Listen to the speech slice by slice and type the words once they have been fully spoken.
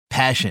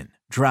Passion,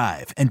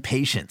 drive, and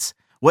patience.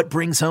 What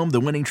brings home the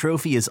winning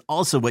trophy is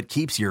also what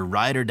keeps your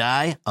ride or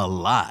die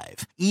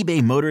alive.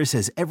 eBay Motors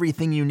has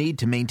everything you need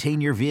to maintain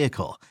your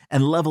vehicle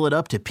and level it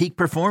up to peak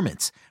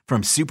performance,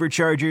 from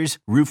superchargers,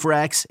 roof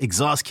racks,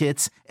 exhaust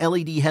kits,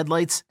 LED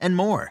headlights, and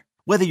more.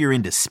 Whether you're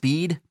into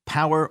speed,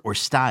 power, or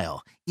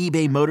style,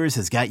 eBay Motors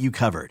has got you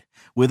covered.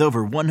 With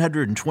over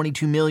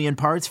 122 million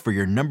parts for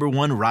your number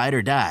one ride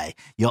or die,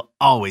 you'll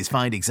always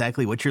find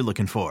exactly what you're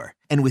looking for.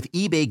 And with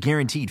eBay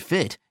Guaranteed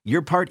Fit,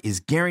 your part is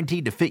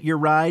guaranteed to fit your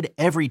ride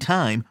every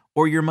time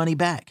or your money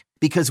back.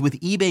 Because with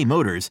eBay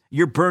Motors,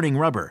 you're burning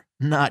rubber,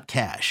 not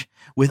cash.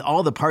 With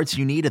all the parts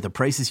you need at the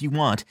prices you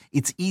want,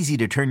 it's easy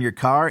to turn your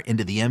car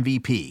into the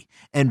MVP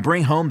and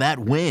bring home that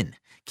win.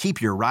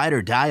 Keep your ride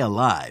or die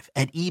alive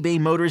at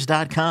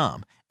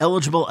ebaymotors.com.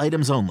 Eligible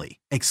items only.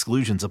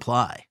 Exclusions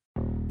apply.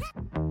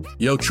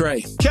 Yo,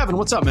 Trey. Kevin,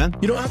 what's up, man?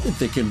 You know, I've been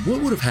thinking,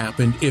 what would have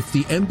happened if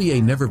the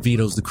NBA never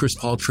vetoes the Chris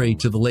Paul trade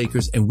to the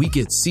Lakers and we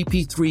get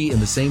CP3 in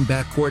the same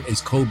backcourt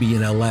as Kobe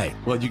in LA?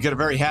 Well, you get a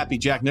very happy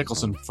Jack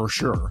Nicholson for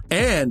sure.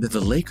 And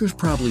the Lakers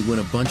probably win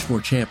a bunch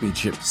more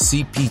championships.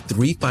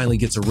 CP3 finally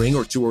gets a ring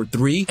or two or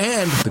three,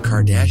 and the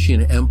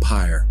Kardashian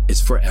empire is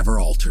forever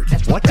altered.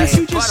 What did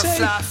you just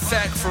say?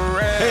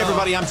 Hey,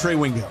 everybody, I'm Trey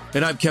Wingo.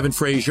 And I'm Kevin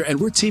Frazier, and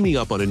we're teaming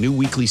up on a new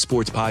weekly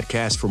sports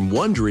podcast from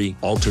Wondery,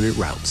 Alternate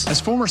Routes. As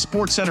former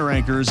Sports Center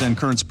anchors and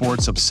current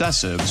sports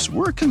obsessives,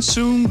 we're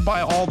consumed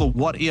by all the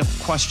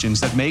what-if questions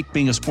that make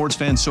being a sports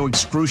fan so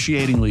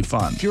excruciatingly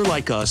fun. If you're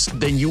like us,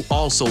 then you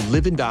also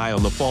live and die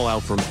on the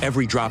fallout from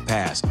every drop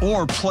pass.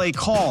 Or play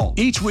call.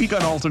 Each week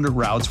on Alternate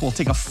Routes, we'll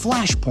take a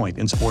flashpoint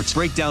in sports,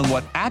 break down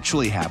what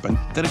actually happened,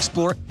 then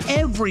explore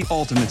every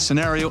alternate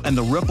scenario and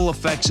the ripple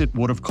effects it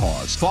would have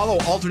caused. Follow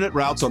Alternate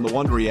Routes on the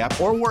Wondery app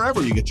or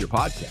wherever you get your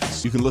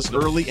podcasts. You can listen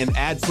early and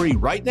ad-free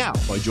right now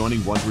by joining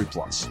Wondery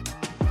Plus.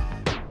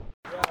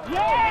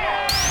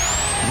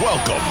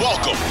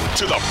 Welcome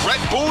to the Brett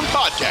Boone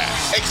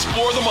Podcast.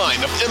 Explore the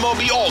mind of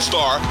MLB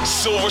All-Star,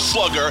 Silver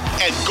Slugger,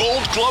 and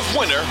Gold Glove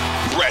winner,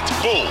 Brett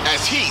Boone,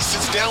 as he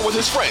sits down with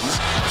his friends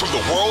from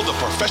the world of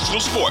professional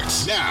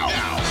sports. Now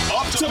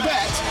up to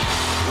bat,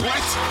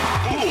 Brett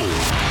Boone.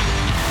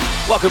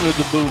 Welcome to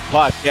the Boone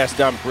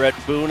Podcast. I'm Brett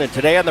Boone, and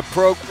today on the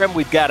program,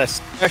 we've got a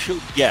special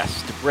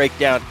guest to break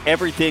down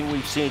everything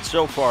we've seen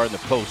so far in the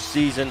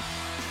postseason.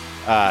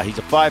 He's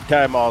a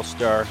five-time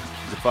All-Star.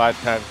 He's a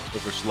five-time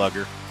Silver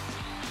Slugger.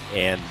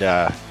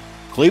 And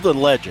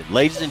Cleveland legend.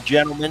 Ladies and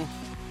gentlemen,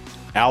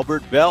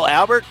 Albert Belle.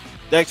 Albert,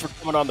 thanks for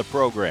coming on the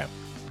program.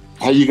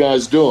 How you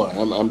guys doing?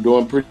 I'm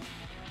doing pretty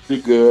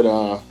good.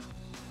 I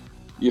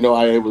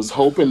was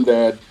hoping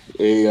that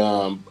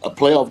a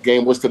playoff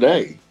game was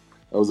today.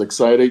 I was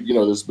excited.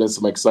 There's been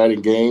some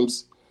exciting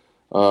games.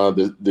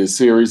 The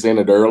series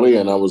ended early,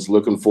 and I was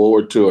looking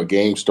forward to a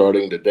game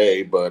starting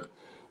today. But,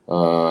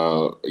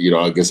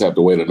 I guess I have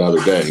to wait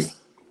another day.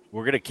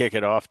 We're going to kick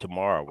it off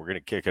tomorrow.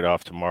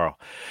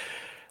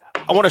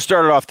 I want to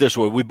start it off this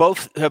way. We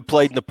both have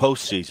played in the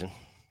postseason.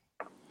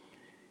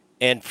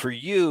 And for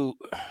you,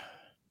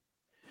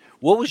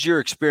 what was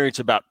your experience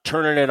about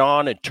turning it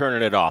on and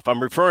turning it off?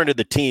 I'm referring to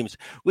the teams.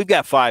 We've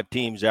got 5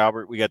 teams,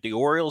 Albert. We got the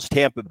Orioles,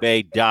 Tampa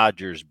Bay,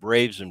 Dodgers,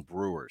 Braves, and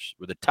Brewers.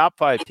 We're the top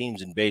 5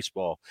 teams in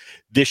baseball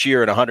this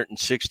year at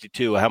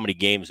 162, how many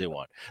games they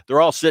won.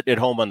 They're all sitting at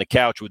home on the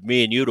couch with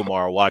me and you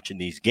tomorrow watching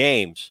these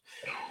games.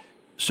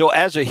 So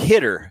as a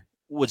hitter,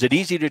 was it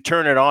easy to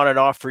turn it on and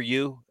off for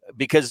you?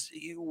 Because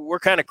we're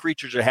kind of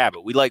creatures of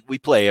habit. We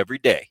play every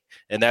day,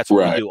 and that's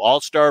what we do.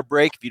 All-star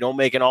break. If you don't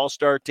make an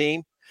all-star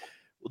team,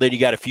 well, then you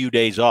got a few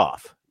days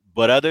off.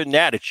 But other than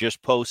that, it's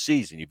just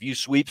postseason. If you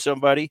sweep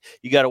somebody,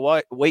 you got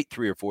to wait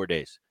 3 or 4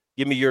 days.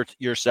 Give me your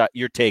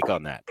take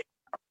on that.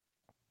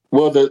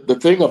 Well, the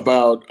thing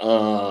about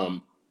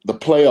the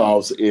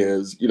playoffs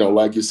is,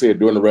 like you said,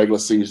 during the regular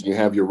season, you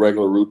have your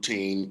regular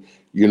routine.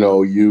 You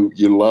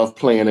love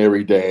playing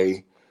every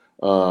day.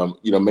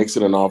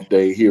 Mixing an off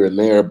day here and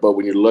there. But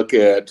when you look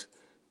at,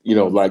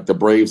 like the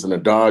Braves and the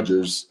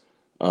Dodgers,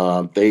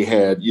 they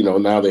had,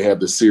 now they have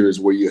the series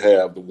where you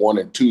have the 1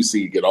 and 2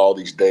 seed get all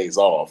these days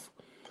off.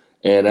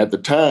 And at the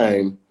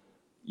time,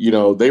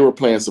 they were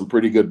playing some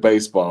pretty good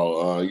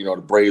baseball.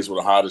 The Braves were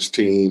the hottest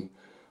team.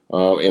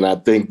 And I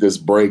think this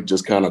break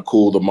just kind of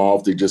cooled them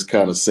off. They just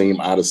kind of seem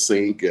out of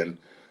sync. And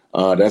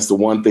that's the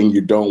one thing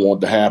you don't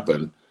want to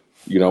happen,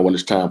 when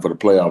it's time for the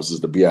playoffs,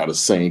 is to be out of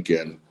sync.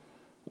 And,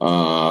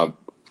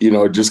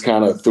 it just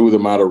kind of threw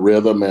them out of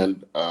rhythm,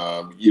 and,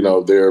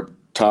 their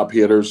top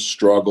hitters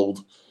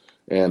struggled,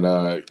 and,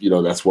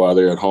 that's why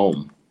they're at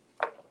home.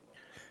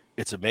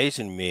 It's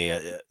amazing to me,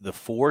 the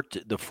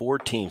four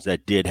teams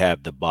that did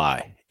have the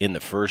bye in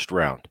the first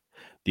round,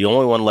 the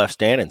only one left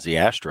standing is the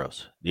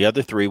Astros. The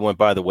other 3 went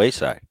by the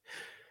wayside.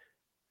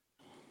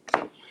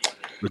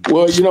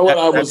 Well, you know what?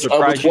 I was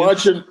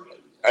watching.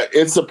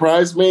 It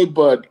surprised me,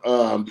 but,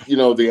 the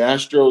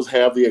Astros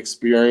have the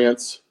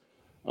experience.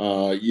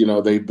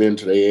 They've been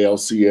to the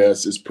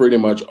ALCS. It's pretty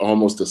much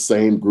almost the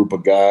same group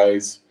of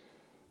guys.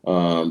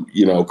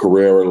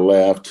 Carrera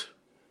left.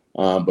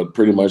 But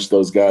pretty much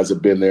those guys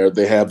have been there.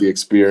 They have the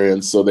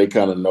experience, so they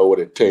kind of know what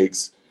it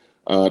takes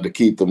to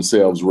keep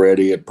themselves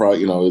ready. It's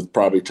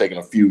probably taken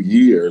a few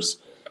years,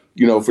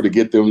 to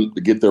get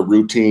their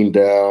routine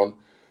down.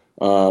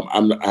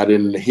 I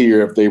didn't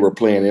hear if they were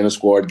playing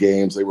inter-squad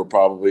games. They were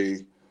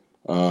probably,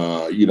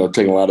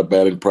 taking a lot of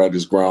batting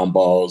practice, ground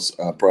balls,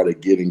 probably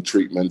getting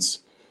treatments.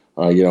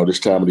 This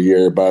time of the year,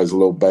 everybody's a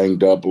little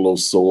banged up, a little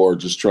sore,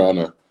 just trying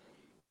to,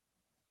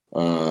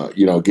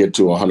 get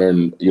to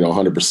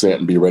 100%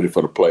 and be ready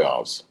for the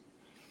playoffs.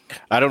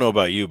 I don't know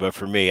about you, but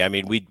for me, I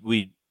mean, we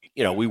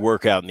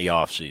work out in the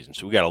off season,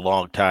 so we got a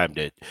long time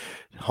to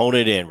hone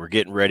it in. We're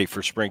getting ready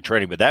for spring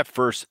training, but that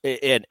first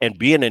and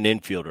being an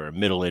infielder, a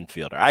middle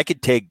infielder, I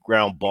could take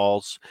ground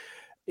balls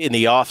in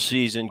the off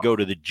season, go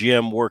to the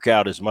gym, work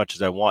out as much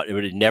as I want. It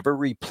would never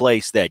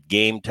replace that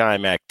game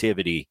time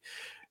activity,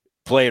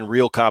 playing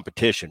real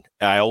competition.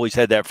 I always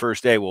had that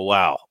first day. Well,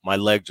 wow, my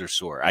legs are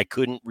sore. I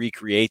couldn't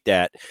recreate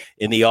that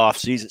in the off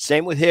season.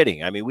 Same with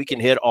hitting. I mean, we can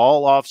hit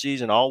all off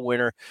season, all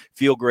winter,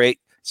 feel great.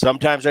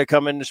 Sometimes I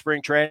come into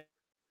spring training,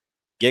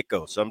 get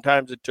go.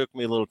 Sometimes it took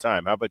me a little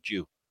time. How about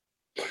you?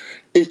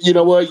 You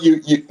know what?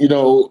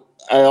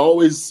 I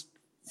always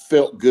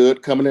felt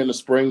good coming into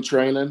spring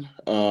training.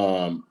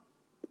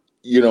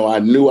 I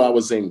knew I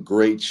was in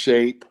great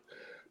shape,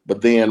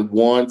 but then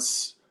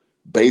once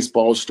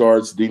baseball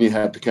starts, then you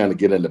have to kind of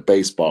get into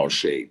baseball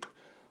shape.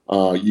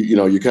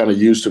 You're kind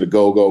of used to the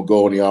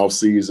go in the off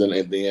season,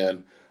 and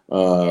then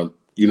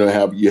you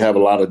have a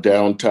lot of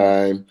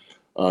downtime.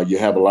 You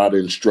have a lot of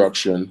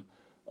instruction.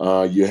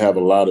 You have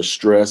a lot of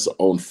stress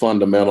on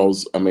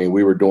fundamentals. I mean,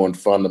 we were doing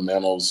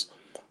fundamentals,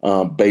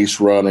 base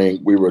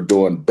running. We were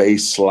doing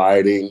base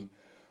sliding,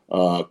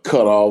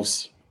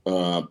 cutoffs,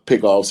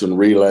 pickoffs, and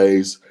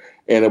relays.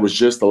 And it was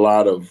just a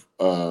lot of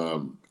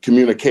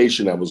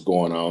communication that was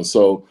going on.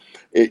 So,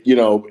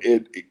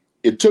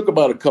 it took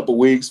about a couple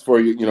weeks for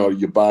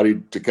your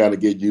body to kind of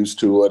get used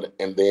to it.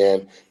 And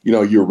then,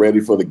 you're ready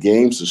for the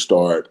games to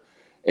start.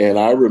 And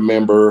I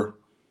remember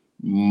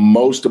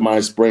most of my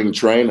spring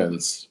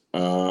trainings,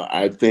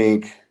 I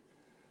think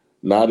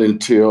not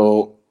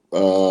until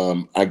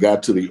I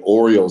got to the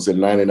Orioles in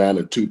 99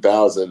 and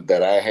 2000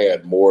 that I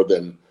had more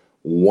than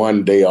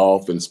one day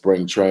off in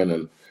spring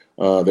training.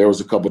 There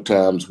was a couple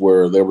times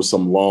where there were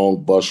some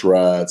long bus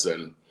rides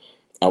and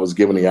I was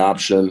given the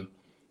option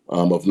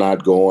of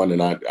not going,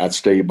 and I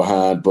stayed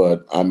behind,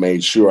 but I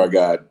made sure I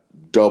got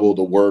double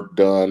the work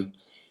done,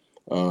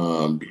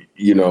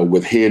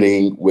 with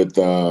hitting, with,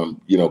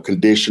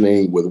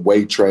 conditioning, with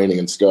weight training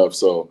and stuff.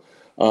 So,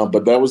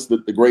 but that was the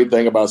great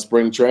thing about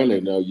spring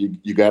training.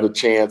 You got a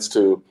chance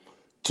to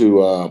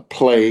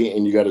play,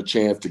 and you got a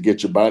chance to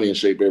get your body in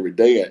shape every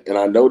day. And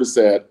I noticed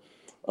that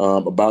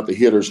about the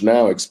hitters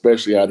now,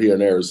 especially out here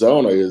in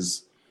Arizona,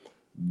 is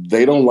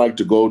they don't like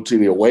to go to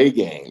the away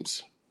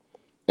games.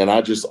 And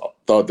I just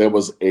thought that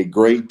was a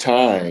great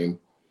time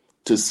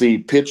to see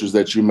pitchers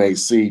that you may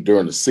see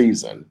during the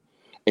season.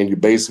 And you're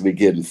basically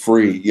getting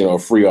a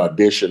free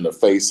audition to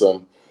face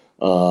them,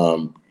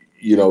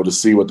 to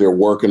see what they're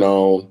working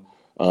on,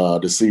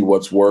 to see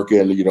what's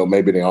working.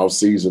 Maybe in the off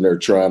season they're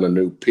trying a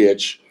new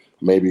pitch,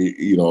 maybe,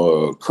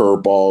 a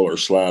curveball or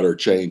slider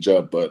change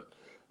up. But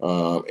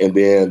and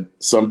then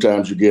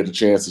sometimes you get a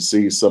chance to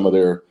see some of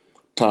their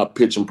top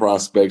pitching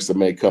prospects that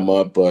may come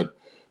up. But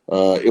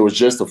it was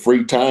just a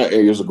free time.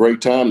 It was a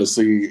great time to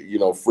see,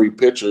 free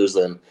pitchers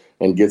and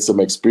get some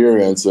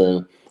experience.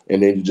 And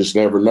then you just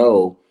never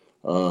know.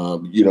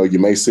 You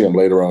may see them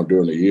later on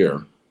during the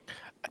year.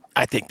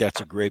 I think that's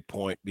a great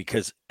point,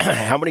 because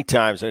how many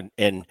times,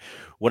 and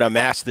when I'm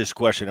asked this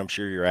question, I'm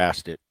sure you're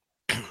asked it.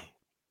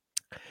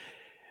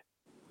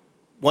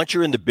 Once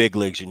you're in the big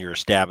leagues and you're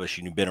established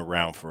and you've been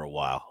around for a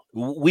while,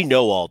 we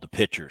know all the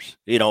pitchers.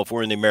 If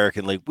we're in the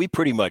American League, we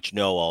pretty much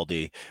know all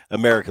the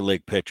American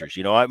League pitchers.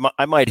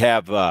 I might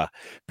have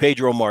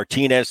Pedro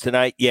Martinez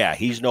tonight. Yeah,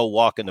 he's no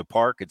walk in the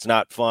park. It's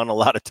not fun a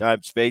lot of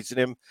times facing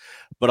him,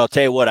 but I'll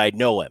tell you what, I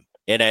know him.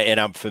 And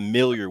I'm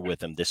familiar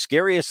with him. The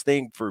scariest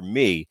thing for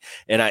me,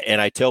 and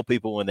I tell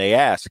people when they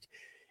ask,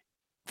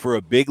 for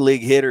a big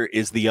league hitter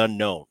is the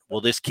unknown.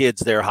 Well, this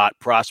kid's their hot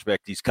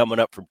prospect. He's coming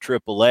up from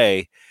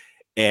AAA,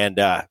 and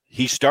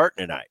he's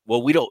starting tonight.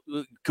 Well,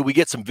 could we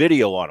get some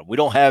video on him? We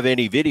don't have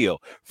any video.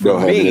 For me,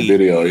 have any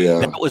video, yeah.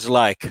 That was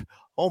like,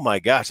 oh my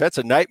gosh, that's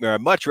a nightmare.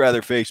 I'd much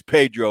rather face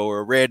Pedro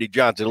or Randy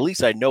Johnson. At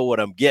least I know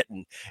what I'm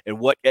getting and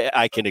what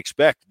I can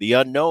expect. The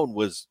unknown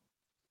was,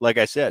 like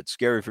I said,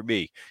 scary for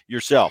me.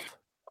 Yourself.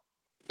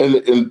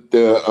 And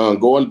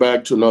going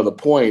back to another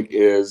point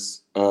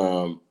is,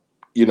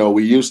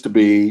 we used to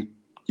be,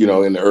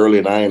 in the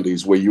early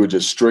 90s where you were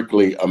just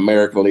strictly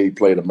American League,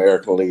 played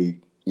American League,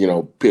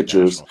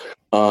 pitchers.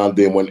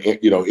 Then when,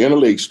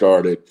 interleague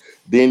started,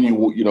 then you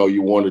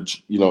wanted,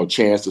 a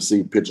chance to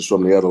see pitchers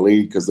from the other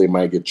league because they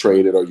might get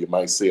traded or you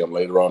might see them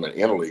later on in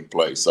interleague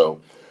play.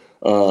 So,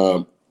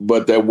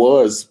 but that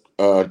was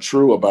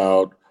true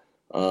about,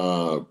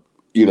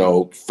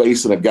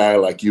 facing a guy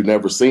like you've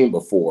never seen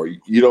before.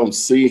 You don't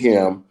see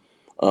him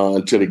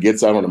until he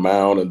gets out on the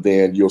mound, and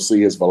then you'll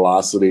see his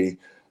velocity,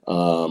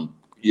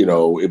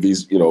 if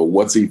he's,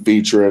 what's he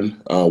featuring,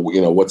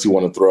 what's he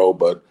want to throw.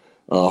 But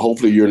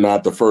hopefully you're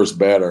not the first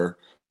batter,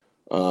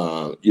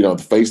 to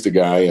face the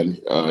guy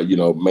and,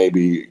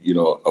 maybe,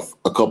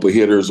 a couple of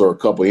hitters or a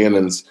couple of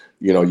innings,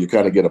 you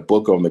kind of get a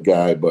book on the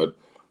guy. But,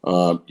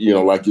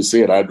 like you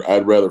said,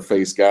 I'd rather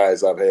face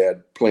guys. I've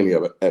had plenty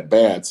of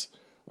at-bats.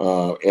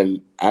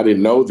 And I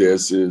didn't know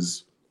this,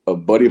 is a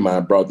buddy of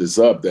mine brought this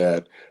up,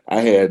 that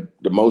I had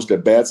the most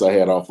at-bats I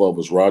had off of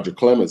was Roger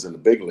Clemens in the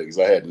big leagues.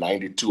 I had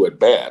 92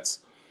 at-bats.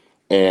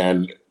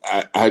 And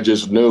I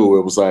just knew,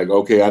 it was like,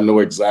 okay, I know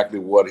exactly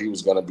what he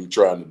was going to be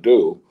trying to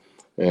do.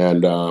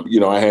 And,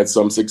 I had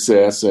some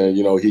success and,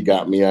 he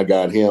got me, I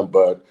got him,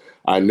 but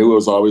I knew it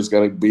was always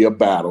going to be a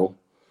battle.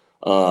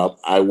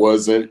 I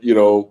wasn't,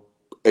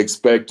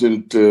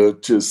 expecting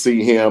to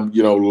see him,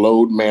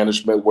 load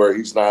management where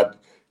he's not,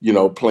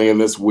 playing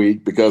this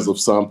week because of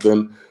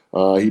something.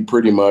 He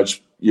pretty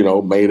much,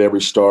 made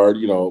every start,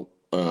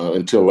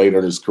 until later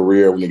in his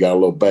career when he got a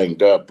little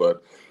banged up.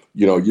 But,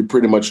 you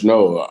pretty much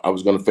know I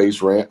was going to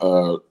face,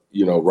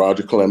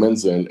 Roger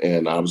Clemens,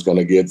 and I was going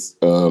to get,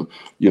 some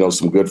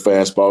good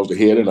fastballs to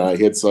hit, and I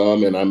hit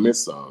some and I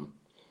missed some.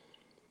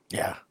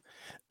 Yeah.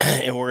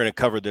 And we're going to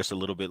cover this a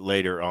little bit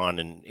later on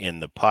in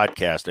the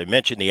podcast. I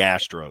mentioned the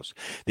Astros.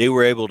 They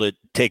were able to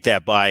take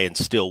that bye and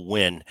still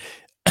win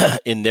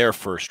in their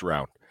first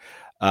round.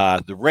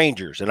 The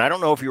Rangers, and I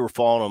don't know if you were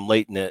following them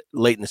late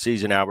in the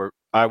season, Albert.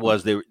 I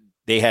was.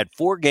 They had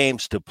 4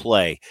 games to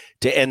play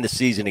to end the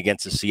season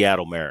against the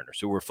Seattle Mariners,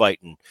 who were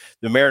fighting.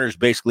 The Mariners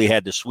basically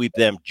had to sweep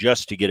them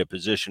just to get a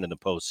position in the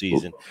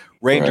postseason.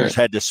 Rangers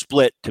had to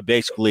split to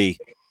basically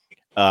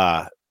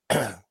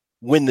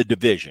win the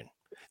division.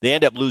 They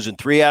end up losing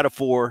 3 out of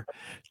 4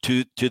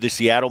 to the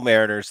Seattle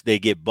Mariners. They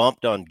get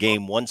bumped on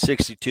game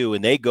 162,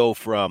 and they go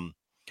from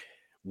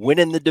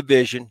winning the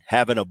division,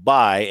 having a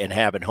bye, and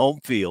having home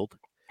field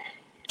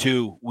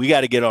to we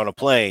got to get on a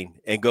plane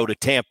and go to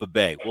Tampa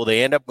Bay. Well,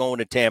 they end up going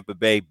to Tampa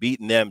Bay,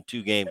 beating them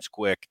 2 games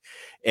quick,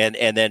 and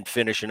then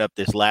finishing up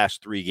this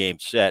last 3-game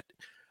set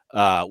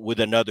with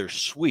another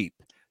sweep.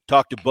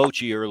 Talked to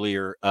Bochy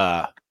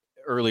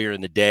earlier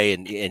in the day,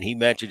 and he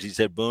mentions, he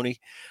said, Boonie,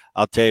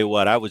 I'll tell you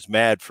what, I was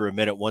mad for a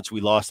minute once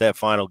we lost that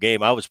final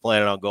game. I was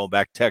planning on going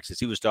back to Texas.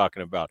 He was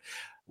talking about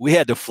we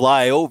had to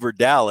fly over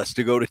Dallas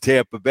to go to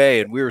Tampa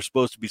Bay, and we were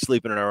supposed to be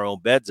sleeping in our own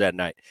beds that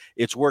night.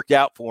 It's worked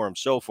out for them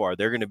so far.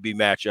 They're going to be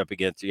matched up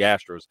against the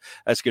Astros.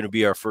 That's going to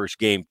be our first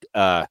game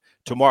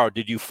tomorrow.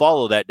 Did you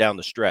follow that down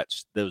the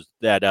stretch,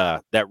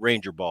 that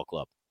Ranger ball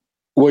club?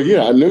 Well,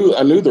 yeah, I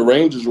knew the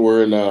Rangers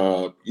were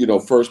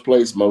in first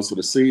place most of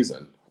the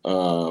season.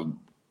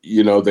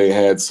 They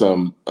had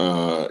some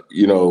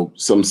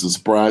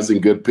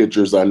surprising good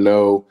pitchers. I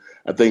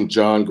think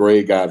John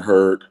Gray got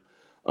hurt.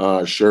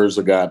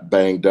 Scherzer got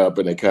banged up,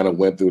 and they kind of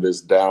went through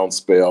this down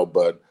spell.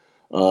 But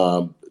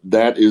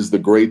that is the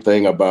great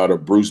thing about a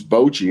Bruce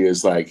Bochy,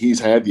 is like he's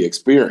had the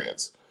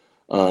experience.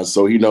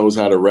 So he knows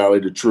how to rally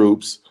the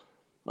troops.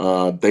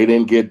 They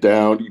didn't get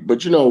down.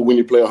 But, when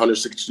you play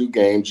 162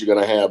 games, you're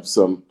going to have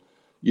some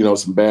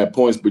bad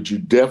points. But you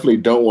definitely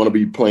don't want to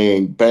be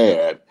playing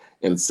bad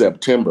in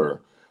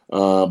September.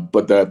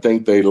 But I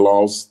think they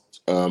lost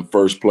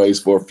first place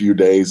for a few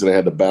days, and they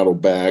had to battle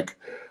back.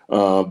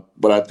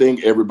 But I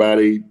think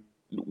everybody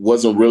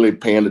wasn't really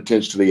paying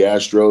attention to the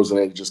Astros, and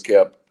they just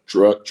kept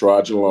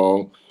trudging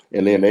along.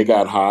 And then they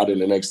got hot,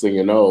 and the next thing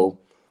you know,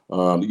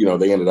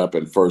 they ended up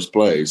in first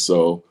place.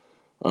 So,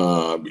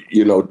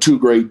 2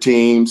 great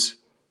teams,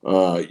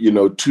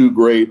 2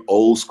 great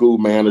old school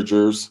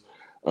managers.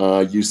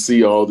 You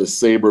see all the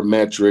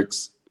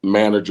sabermetrics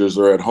managers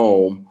are at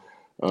home.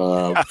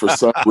 For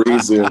some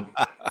reason,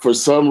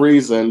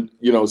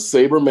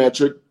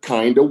 sabermetric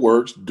kind of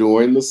works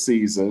during the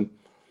season,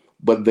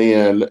 but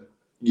then,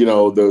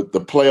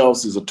 the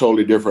playoffs is a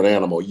totally different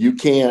animal. You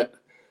can't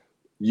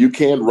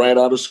write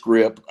out a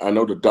script. I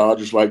know the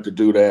Dodgers like to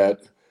do that.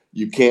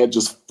 You can't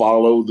just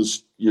follow the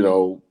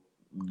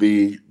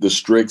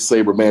strict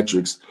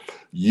sabermetrics.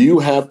 You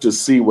have to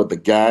see what the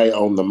guy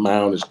on the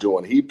mound is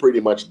doing. He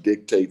pretty much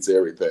dictates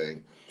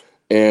everything.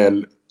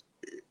 And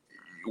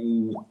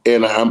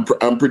I'm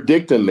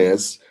predicting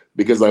this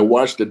because I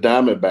watched the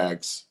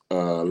Diamondbacks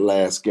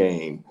last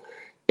game,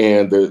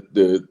 and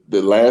the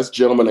last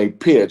gentleman they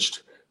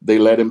pitched, they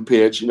let him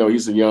pitch.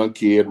 He's a young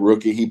kid,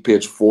 rookie. He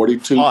pitched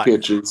 42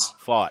 pitches.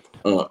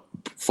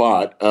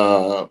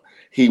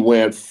 He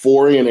went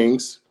 4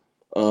 innings,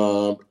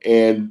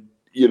 and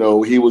he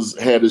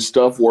had his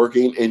stuff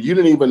working. And you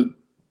didn't even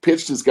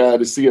pitch this guy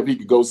to see if he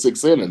could go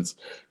 6 innings.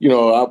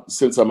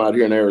 Since I'm out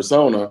here in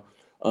Arizona.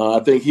 I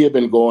think he had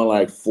been going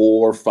like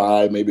 4,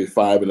 5, maybe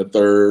 5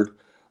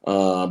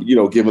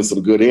 1/3, giving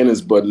some good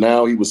innings, but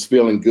now he was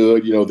feeling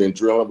good. The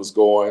adrenaline was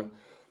going.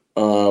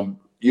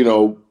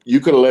 You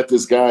could have let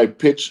this guy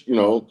pitch,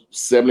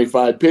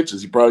 75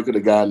 pitches. He probably could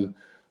have gotten,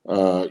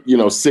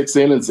 6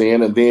 innings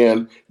in, and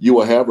then you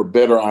will have a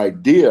better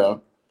idea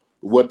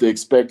what to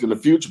expect in the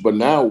future. But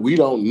now we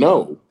don't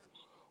know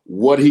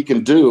what he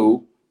can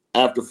do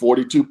after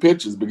 42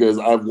 pitches, because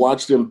I've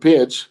watched him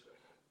pitch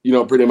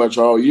pretty much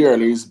all year,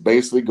 and he's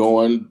basically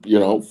going,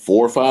 4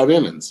 or 5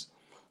 innings.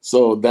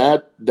 So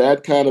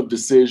that kind of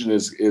decision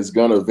is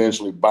going to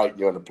eventually bite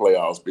you in the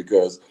playoffs,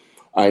 because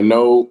I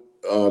know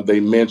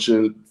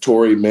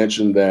Torrey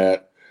mentioned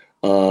that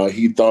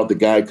he thought the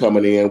guy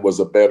coming in was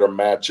a better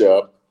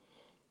matchup,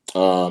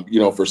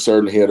 for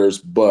certain hitters,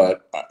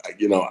 but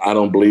I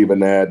don't believe in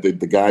that.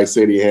 The guy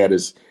said he had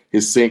his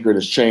sinker and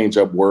his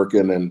changeup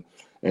working,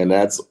 and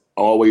that's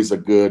always a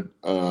good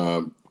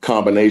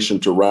combination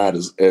to ride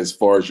as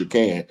far as you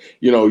can.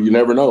 You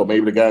never know.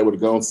 Maybe the guy would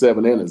have gone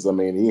 7 innings. I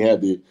mean, he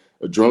had the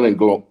adrenaline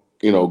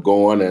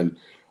going, and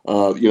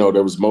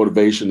there was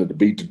motivation to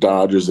beat the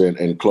Dodgers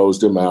and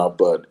closed him out.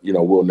 But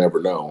we'll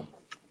never know.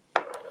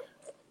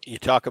 You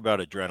talk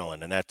about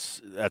adrenaline, and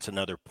that's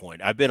another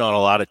point. I've been on a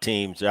lot of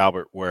teams,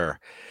 Albert, where,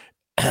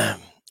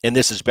 and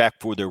this is back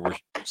before there were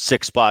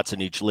 6 spots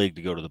in each league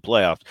to go to the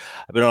playoffs.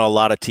 I've been on a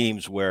lot of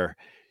teams where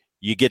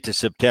you get to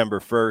September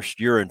 1st,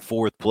 you're in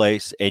 4th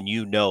place, and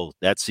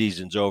that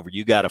season's over.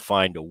 You got to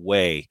find a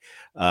way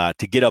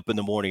to get up in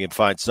the morning and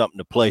find something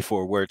to play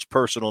for, where it's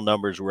personal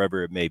numbers,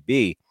 wherever it may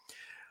be.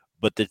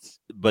 But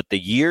the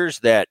years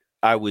that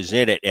I was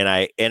in it, and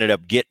I ended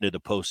up getting to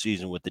the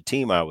postseason with the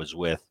team I was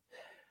with,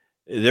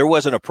 there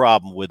wasn't a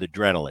problem with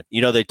adrenaline.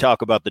 They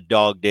talk about the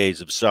dog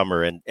days of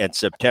summer, and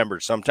September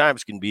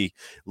sometimes can be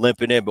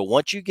limping in. But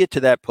once you get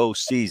to that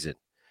postseason,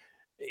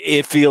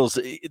 it feels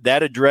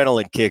that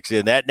adrenaline kicks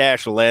in, that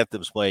national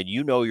anthem's playing,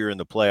 you're in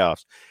the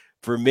playoffs.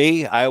 For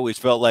me, I always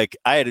felt like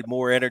I had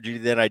more energy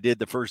than I did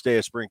the first day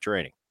of spring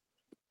training.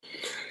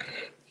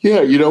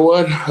 Yeah, you know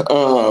what?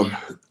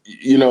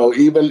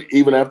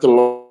 Even after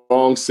the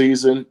long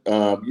season,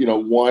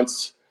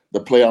 once the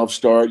playoffs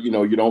start,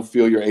 you don't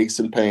feel your aches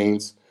and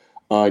pains.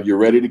 You're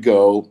ready to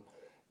go.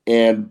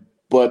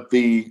 But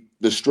the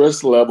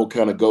stress level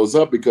kind of goes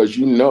up, because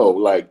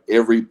like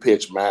every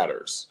pitch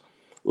matters.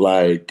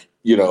 Like,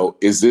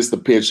 is this the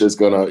pitch that's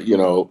gonna,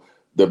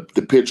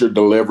 the pitcher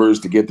delivers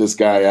to get this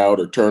guy out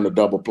or turn a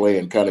double play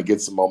and kind of get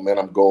some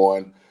momentum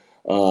going.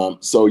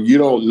 So you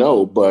don't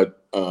know,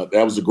 but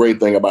that was the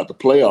great thing about the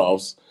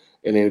playoffs.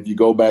 And then if you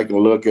go back and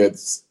look at,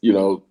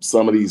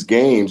 some of these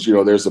games,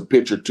 there's a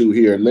pitch or two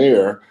here and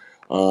there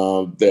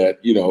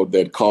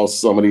that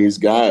cost some of these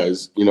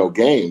guys,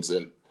 games.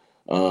 And,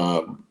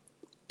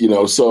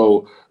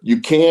 so you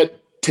can't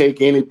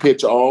take any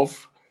pitch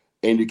off,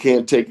 and you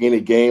can't take any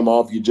game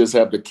off. You just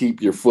have to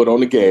keep your foot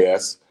on the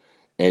gas,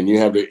 and you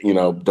have to,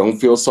 don't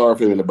feel sorry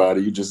for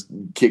anybody. You just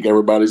kick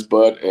everybody's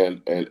butt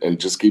and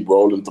just keep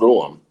rolling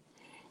through them.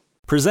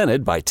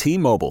 Presented by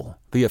T-Mobile,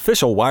 the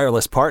official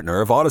wireless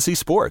partner of Odyssey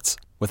Sports.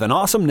 With an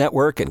awesome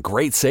network and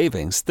great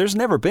savings, there's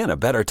never been a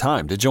better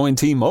time to join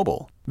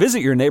T-Mobile. Visit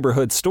your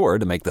neighborhood store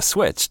to make the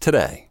switch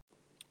today.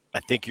 I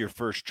think your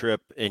first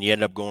trip, and you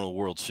end up going to the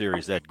World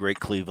Series, that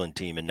great Cleveland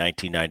team in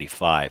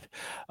 1995.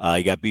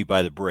 You got beat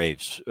by the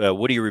Braves.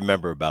 What do you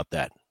remember about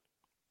that?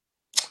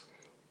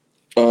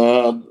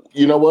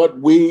 You know what?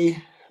 We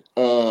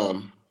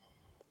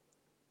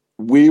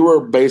were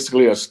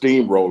basically a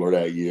steamroller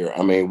that year.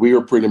 I mean, we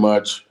were pretty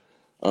much,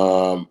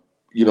 rolling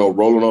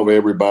over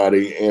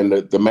everybody. And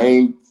the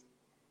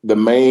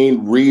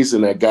main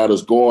reason that got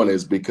us going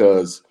is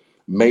because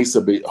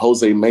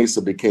Jose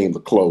Mesa became the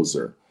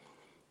closer.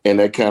 And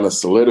that kind of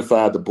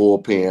solidified the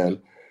bullpen.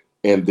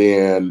 And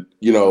then,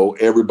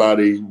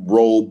 everybody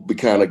role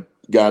kind of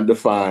got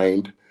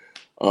defined.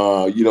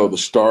 The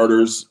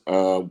starters,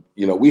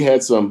 we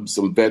had some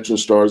veteran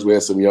starters. We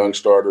had some young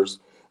starters.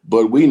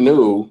 But we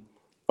knew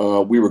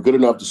we were good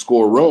enough to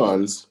score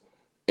runs.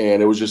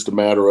 And it was just a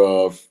matter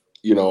of,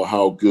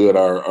 how good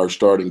our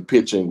starting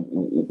pitching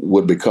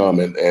would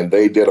become. And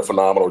they did a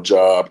phenomenal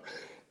job.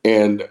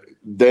 And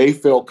they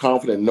felt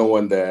confident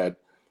knowing that,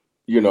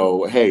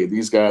 hey,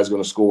 these guys are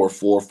going to score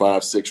 4,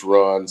 5, 6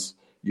 runs.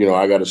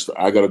 I got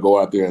to go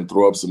out there and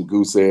throw up some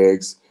goose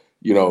eggs.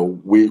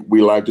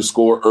 We like to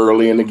score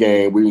early in the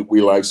game.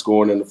 We like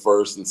scoring in the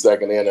first and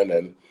second inning.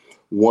 And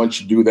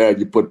once you do that,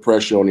 you put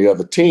pressure on the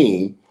other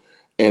team,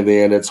 and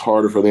then it's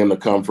harder for them to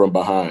come from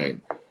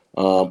behind.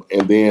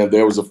 And then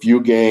there was a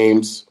few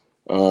games,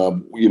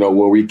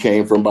 where we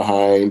came from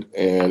behind,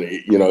 and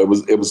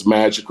it was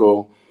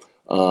magical.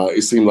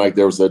 It seemed like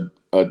there was a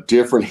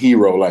different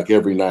hero like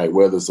every night,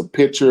 whether it's a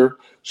pitcher,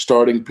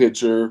 starting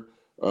pitcher,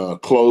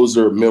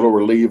 closer, middle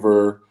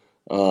reliever,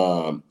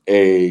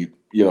 a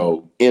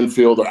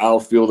infielder,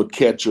 outfielder,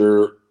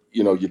 catcher,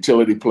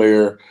 utility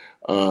player.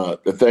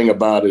 The thing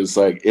about it is,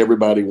 like,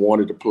 everybody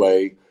wanted to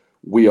play.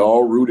 We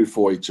all rooted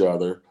for each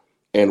other,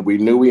 and we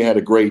knew we had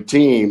a great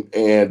team,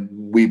 and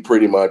we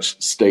pretty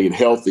much stayed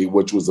healthy,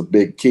 which was a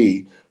big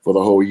key for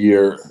the whole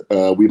year.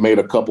 We made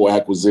a couple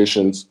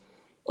acquisitions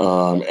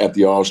at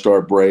the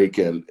All-Star break,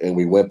 and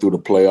we went through the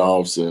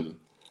playoffs, and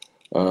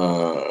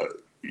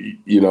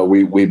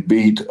we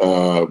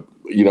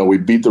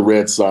beat the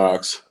Red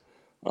Sox.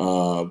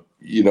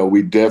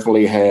 We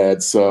definitely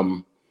had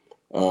some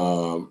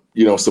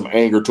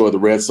anger toward the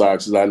Red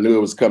Sox, because I knew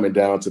it was coming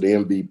down to the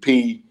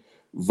MVP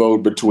vote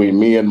between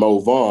me and Mo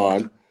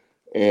Vaughn.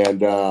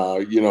 And, I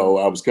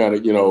was kind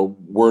of,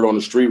 word on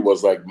the street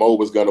was like Mo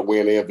was going to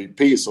win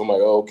MVP. So I'm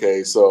like,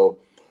 okay, so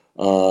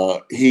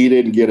he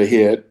didn't get a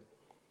hit.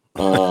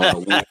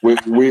 I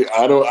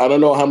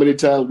don't know how many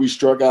times we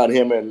struck out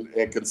him and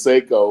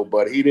Canseco,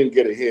 but he didn't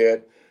get a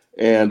hit.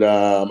 And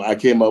I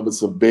came up with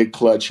some big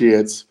clutch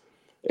hits,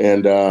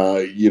 and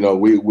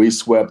we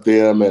swept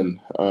them and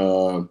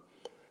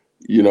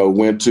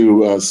went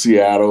to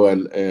Seattle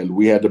and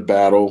we had to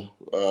battle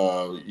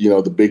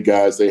the big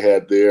guys they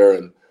had there,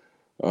 and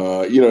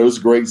it was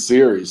a great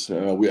series.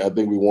 I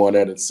think we won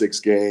that in 6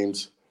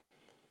 games,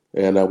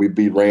 and we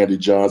beat Randy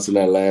Johnson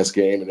that last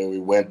game, and then we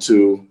went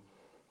to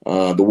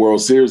the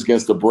World Series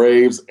against the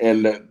Braves.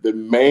 And the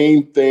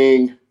main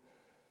thing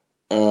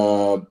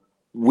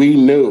we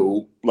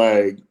knew,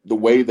 like the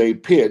way they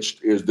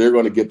pitched, is they're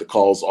going to get the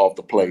calls off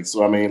the plate.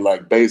 So I mean,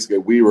 like basically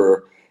we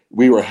were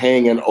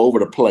hanging over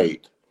the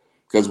plate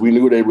because we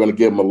knew they were going to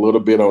give them a little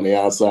bit on the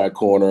outside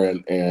corner,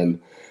 and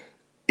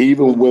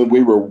even when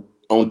we were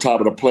on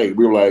top of the plate,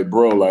 we were like,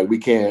 bro, like we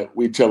tell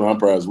the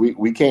umpires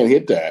we can't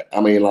hit that.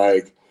 I mean,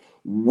 like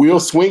we'll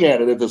swing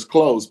at it if it's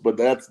close, but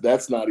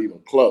that's not even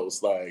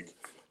close. Like,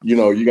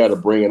 you got to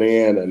bring it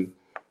in, and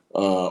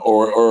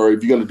or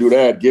if you're going to do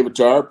that, give it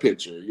to our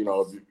pitcher,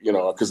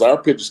 because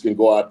our pitchers can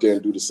go out there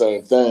and do the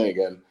same thing.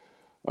 And,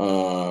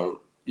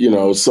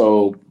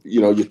 so,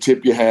 you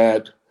tip your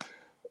hat,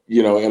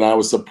 and I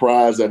was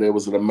surprised that it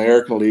was an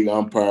American League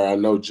umpire. I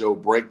know Joe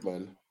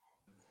Brinkman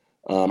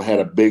had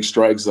a big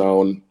strike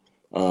zone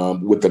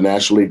with the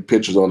National League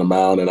pitchers on the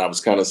mound, and I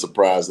was kind of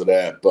surprised at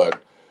that.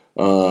 But,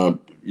 I'm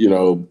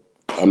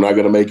not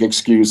going to make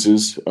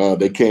excuses.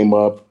 They came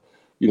up,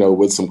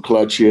 with some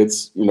clutch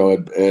hits,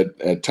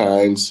 at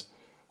times.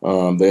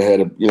 They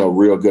had a,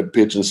 real good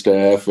pitching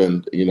staff,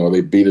 and,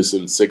 they beat us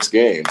in 6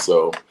 games.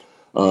 So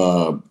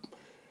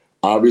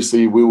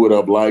obviously we would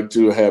have liked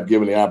to have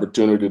given the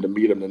opportunity to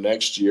meet them the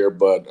next year,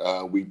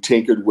 but we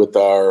tinkered with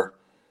our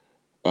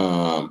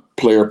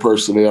player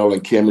personnel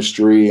and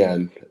chemistry,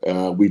 and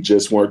we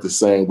just weren't the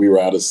same. We were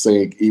out of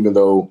sync, even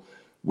though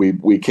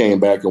we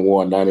came back and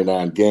won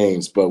 99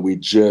 games, but we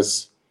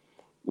just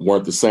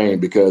weren't the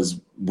same because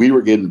we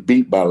were getting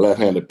beat by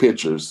left-handed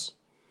pitchers.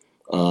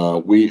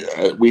 We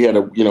had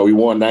we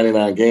won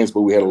 99 games,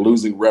 but we had a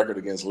losing record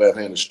against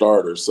left-handed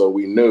starters. So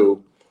we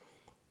knew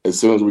as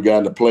soon as we got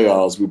in the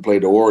playoffs, we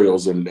played the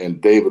Orioles,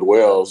 and David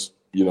Wells,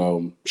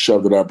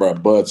 shoved it up our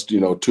butts,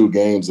 2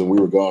 games, and we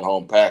were going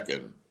home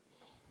packing.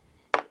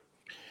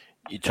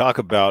 You talk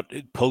about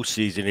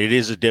postseason, it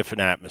is a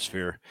different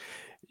atmosphere.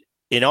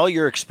 In all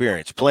your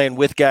experience, playing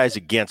with guys,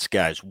 against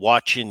guys,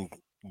 watching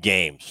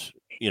games,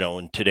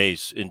 in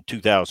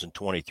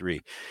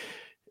 2023,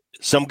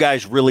 some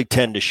guys really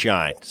tend to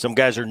shine. Some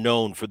guys are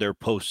known for their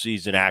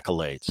postseason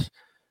accolades.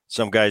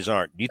 Some guys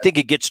aren't. Do you think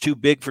it gets too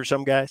big for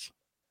some guys?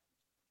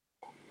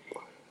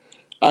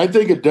 I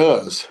think it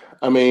does.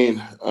 I mean,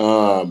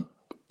 I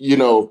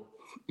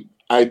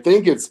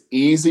think it's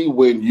easy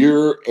when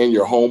you're in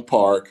your home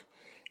park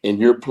and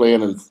you're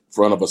playing in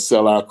front of a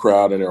sellout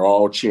crowd and they're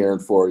all cheering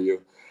for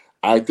you.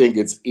 I think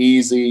it's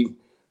easy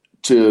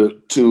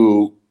to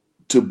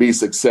be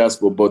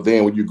successful, but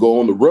then when you go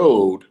on the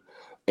road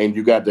and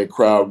you got that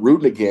crowd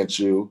rooting against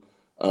you,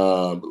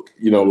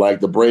 like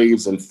the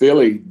Braves and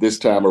Philly this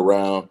time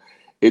around,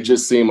 it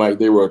just seemed like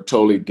they were a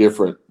totally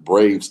different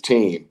Braves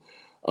team.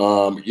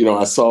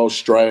 I saw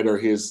Strider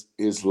his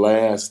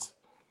last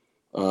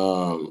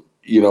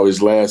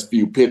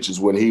few pitches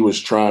when he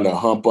was trying to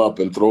hump up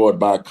and throw it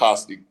by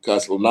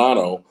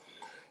Castellano.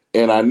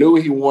 And I knew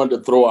he wanted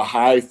to throw a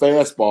high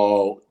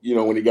fastball,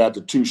 when he got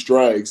to 2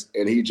 strikes,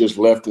 and he just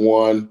left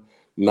one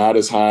not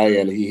as high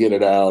and he hit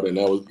it out. And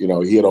that was,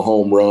 he hit a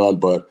home run,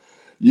 but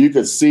you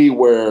could see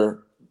where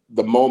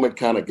the moment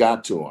kind of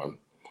got to him.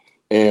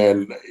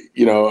 And,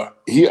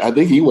 I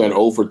think he went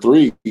 0 for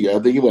 3. I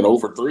think he went 0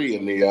 for 3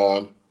 in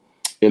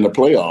the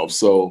playoffs.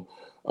 So,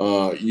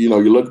 you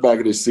look back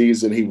at his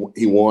season,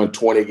 he won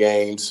 20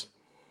 games,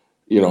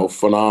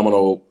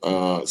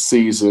 phenomenal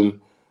season.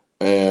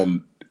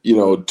 And,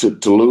 to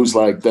lose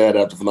like that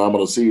after a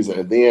phenomenal season,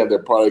 and then they're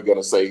probably going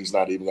to say he's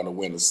not even going to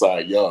win the Cy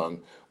Young,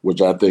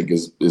 which I think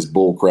is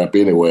bull crap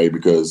anyway,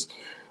 because,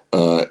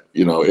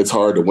 it's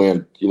hard to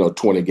win,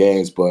 20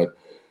 games. But,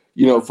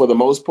 for the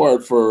most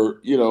part, for,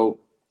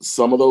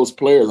 some of those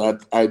players,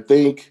 I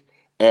think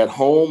at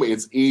home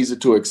it's easy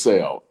to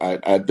excel.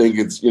 I think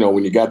it's,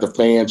 when you got the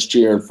fans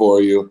cheering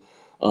for you.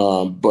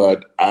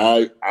 But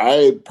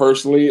I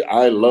personally,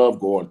 I love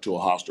going to a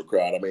hostile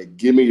crowd. I mean,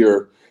 give me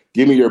your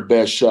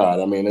best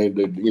shot. I mean, they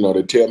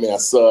tell me I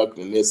suck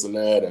and this and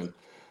that, and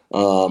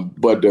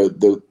but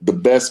the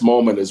best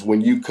moment is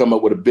when you come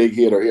up with a big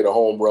hit or hit a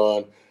home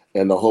run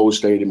and the whole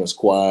stadium is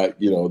quiet.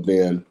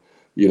 Then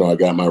I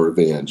got my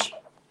revenge.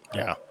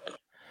 Yeah.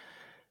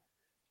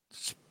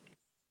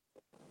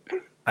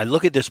 I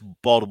look at this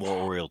Baltimore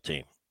Oriole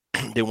team.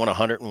 They won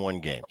 101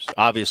 games.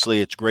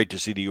 Obviously, it's great to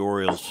see the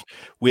Orioles.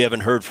 We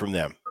haven't heard from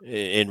them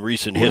in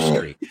recent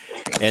history.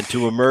 And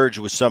to emerge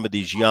with some of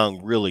these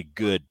young, really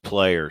good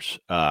players,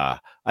 I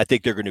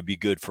think they're going to be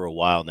good for a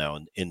while now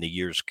in the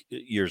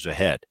years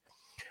ahead.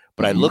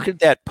 But I looked at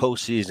that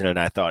postseason and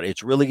I thought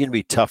it's really going to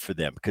be tough for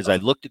them because I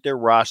looked at their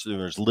roster and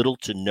there's little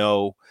to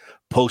no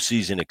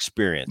postseason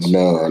experience.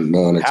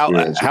 None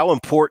experience. How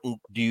important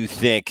do you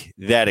think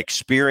that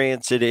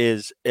experience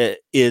is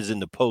in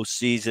the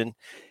postseason?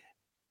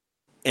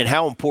 And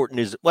how important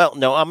is – well,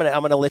 no, I'm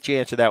gonna let you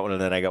answer that one,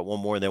 and then I got one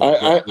more. And then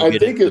I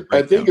think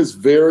it's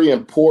very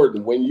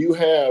important when you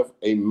have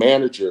a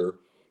manager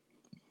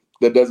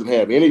that doesn't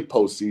have any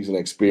postseason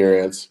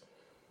experience.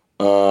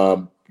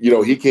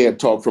 He can't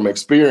talk from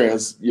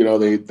experience.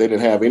 They didn't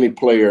have any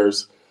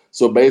players.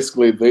 So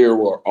basically they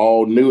were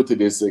all new to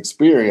this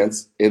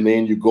experience. And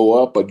then you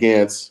go up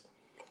against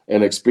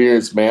an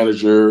experienced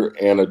manager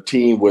and a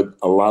team with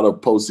a lot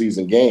of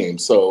postseason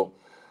games. So,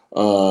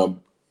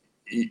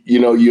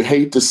 you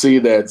hate to see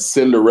that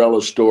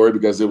Cinderella story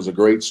because it was a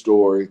great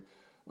story,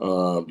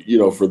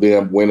 for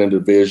them winning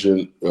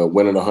division,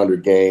 winning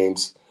 100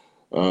 games,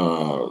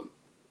 and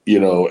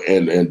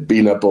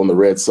beating up on the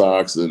Red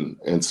Sox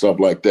and stuff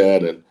like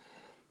that. And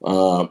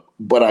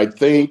but I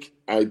think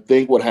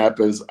what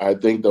happens, I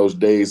think those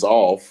days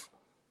off,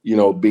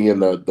 being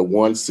the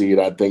one seed,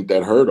 I think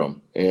that hurt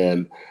them.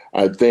 And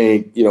I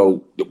think,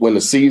 when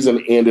the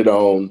season ended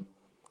on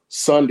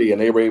Sunday and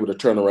they were able to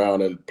turn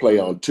around and play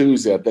on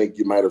Tuesday, I think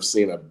you might have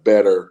seen a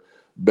better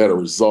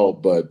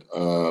result. But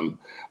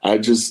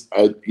at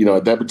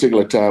that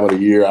particular time of the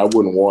year, I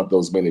wouldn't want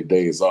those many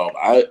days off.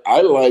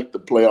 I like the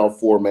playoff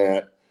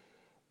format.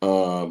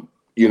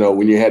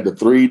 When you had the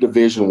 3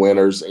 division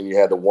winners and you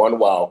had the 1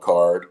 wild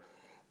card,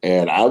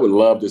 and I would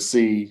love to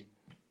see,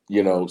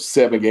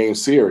 7-game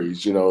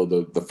series,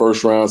 the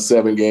first round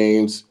 7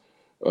 games,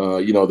 the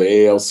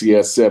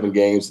ALCS 7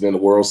 games, and then the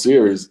World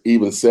Series,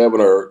 even 7,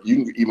 or you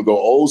can even go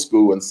old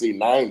school and see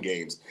 9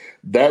 games.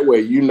 That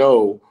way,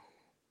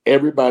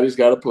 everybody's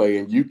got to play,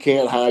 and you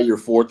can't hire your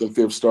 4th and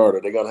 5th starter.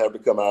 They're going to have to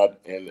come out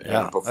and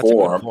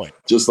perform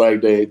just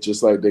like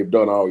they've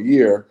done all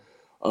year.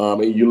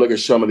 And you look at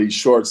some of these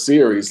short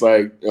series,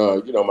 like,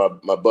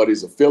 my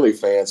buddy's a Philly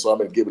fan, so I've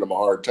been giving him a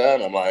hard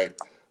time. I'm like,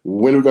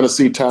 when are we going to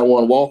see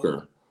Taijuan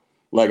Walker?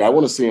 Like, I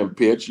want to see him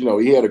pitch.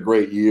 He had a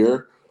great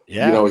year.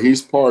 Yeah.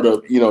 He's part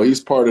of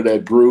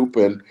that group.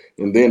 And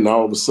then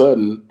all of a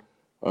sudden,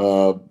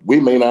 we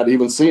may not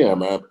even see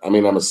him.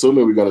 I'm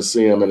assuming we're going to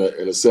see him in a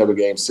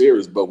 7-game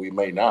series, but we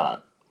may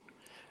not.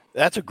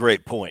 That's a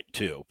great point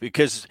too,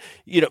 because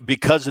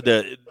of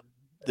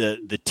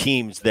the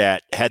teams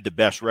that had the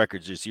best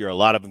records this year, a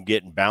lot of them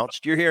getting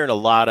bounced. You're hearing a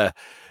lot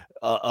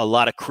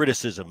of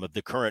criticism of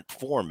the current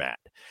format.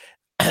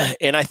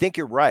 And I think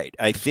you're right.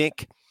 I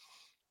think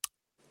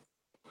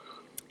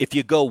if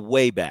you go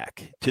way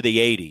back to the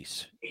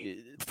 80s,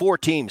 4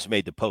 teams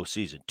made the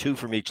postseason, 2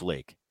 from each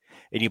league.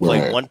 And you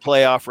play one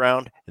playoff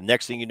round, the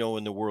next thing you know,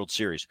 in the World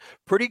Series.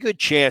 Pretty good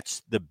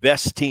chance the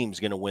best team's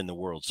going to win the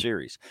World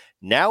Series.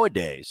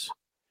 Nowadays,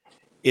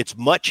 it's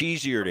much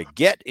easier to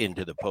get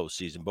into the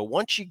postseason. But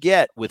once you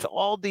get with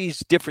all these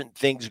different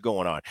things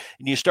going on,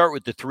 and you start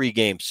with the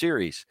 3-game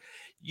series,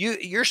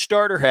 your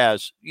starter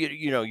has,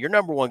 your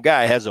number one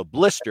guy has a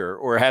blister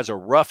or has a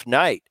rough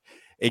night,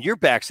 and your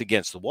back's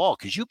against the wall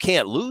because you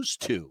can't lose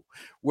 2.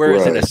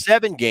 Whereas in a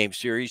 7-game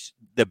series,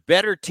 the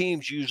better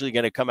team's usually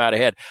going to come out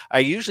ahead. I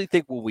usually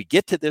think when we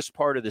get to this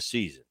part of the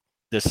season,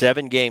 the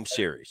 7-game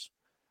series,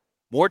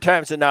 more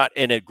times than not,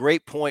 and a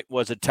great point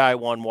was a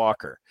Taijuan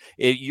Walker.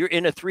 You're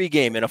in a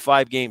 3-game, in a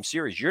 5-game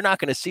series, you're not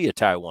going to see a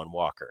Taijuan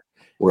Walker.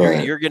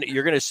 Right. You're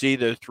gonna see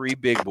the 3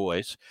 big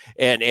boys,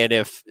 and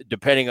if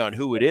depending on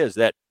who it is,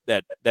 that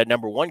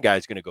number one guy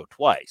is going to go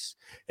twice.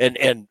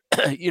 And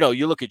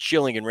you look at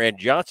Schilling and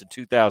Randy Johnson,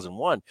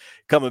 2001,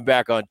 coming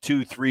back on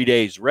 2-3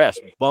 days rest.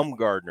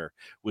 Bumgarner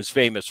was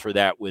famous for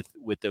that with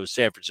those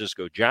San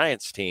Francisco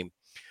Giants team.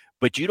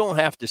 But you don't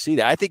have to see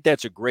that. I think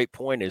that's a great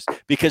point, is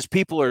because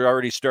people are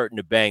already starting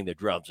to bang the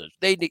drums.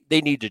 They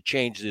need to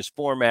change this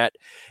format.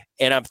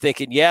 And I'm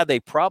thinking, they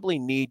probably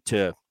need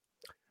to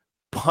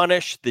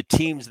punish the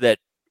teams that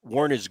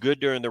weren't as good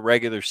during the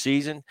regular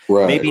season.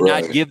 Maybe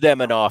not give them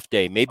an off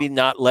day. Maybe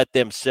not let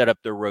them set up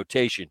their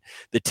rotation.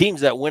 The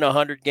teams that win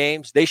 100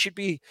 games, they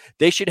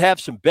should have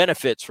some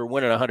benefits for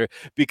winning 100,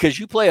 because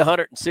you play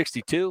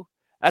 162.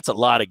 That's a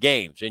lot of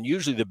games, and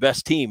usually the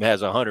best team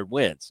has 100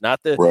 wins,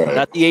 not the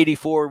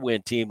 84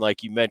 win team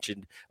like you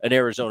mentioned, an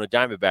Arizona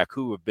Diamondback,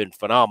 who have been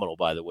phenomenal,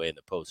 by the way, in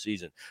the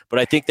postseason. But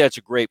I think that's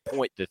a great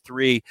point. The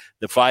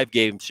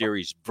 5-game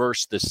series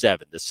versus the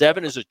 7. The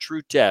 7 is a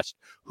true test.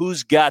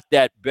 Who's got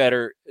that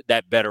better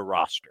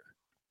roster?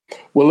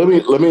 Well, let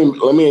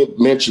me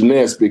mention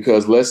this,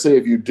 because let's say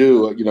if you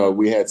do,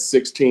 we had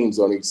 6 teams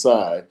on each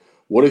side.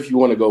 What if you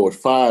want to go with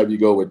 5? You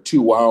go with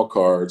 2 wild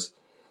cards.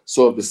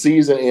 So if the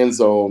season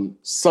ends on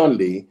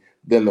Sunday,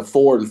 then the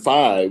 4 and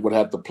 5 would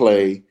have to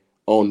play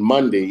on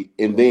Monday,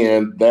 and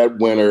then that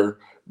winner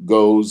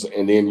goes,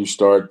 and then you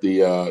start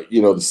the.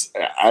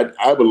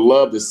 I would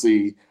love to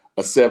see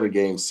a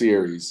 7-game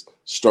series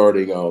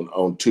starting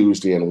on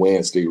Tuesday and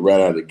Wednesday, right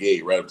out of the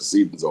gate, right after the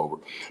season's over,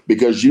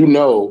 because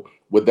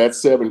with that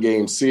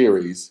 7-game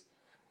series,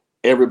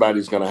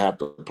 everybody's going to have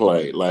to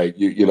play. Like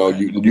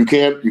you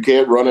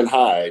can't run and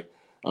hide.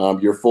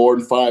 Your 4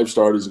 and 5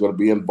 starters are going to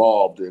be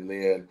involved, and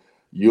then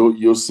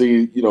you'll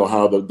see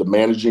how the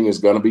managing is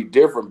going to be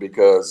different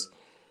because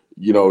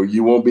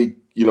you won't be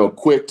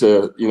quick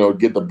to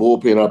get the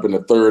bullpen up in the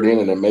 3rd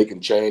inning and making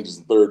changes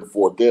in 3rd and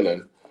 4th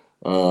inning.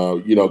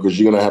 Because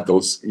you're going to have to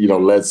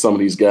let some of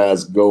these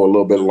guys go a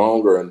little bit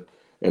longer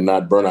and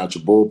not burn out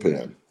your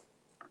bullpen.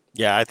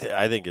 Yeah,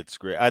 I think it's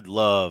great. I'd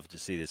love to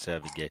see the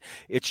 7-game.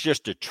 It's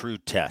just a true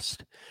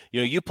test.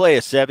 You play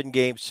a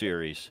 7-game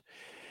series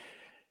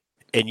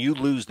and you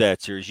lose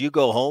that series. You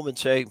go home and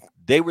say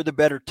they were the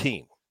better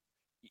team.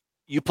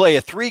 You play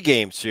a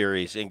 3-game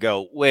series and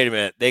go, wait a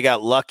minute, they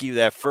got lucky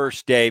that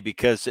first day,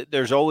 because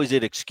there's always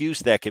an excuse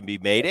that can be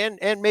made,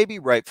 and maybe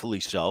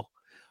rightfully so.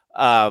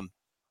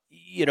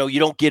 You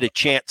don't get a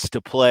chance to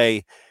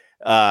play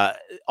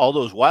all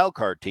those wild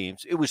card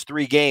teams. It was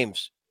 3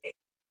 games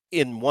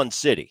in one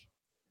city.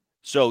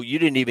 So you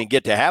didn't even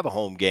get to have a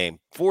home game.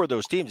 4 of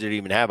those teams didn't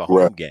even have a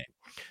home game.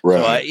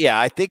 Right. So,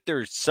 I think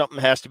there's something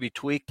has to be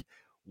tweaked.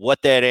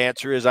 What that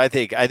answer is, I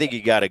think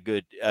you got a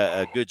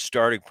good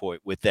starting point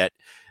with that.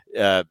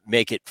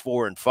 Make it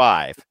 4 and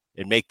 5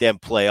 and make them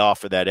play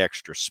off of that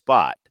extra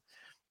spot.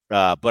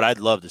 But I'd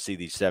love to see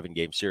these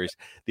 7-game series.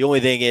 The only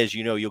thing is,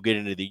 you'll get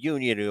into the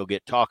union and you'll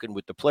get talking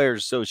with the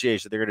Players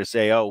Association. They're going to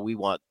say, oh, we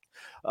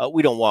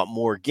don't want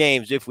more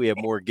games. If we have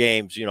more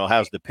games,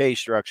 how's the pay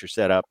structure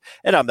set up?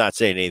 And I'm not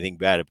saying anything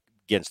bad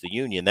against the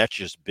union. That's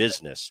just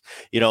business,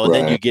 and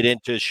then you get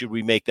into, should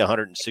we make the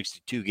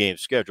 162 game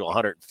schedule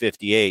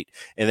 158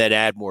 and then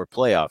add more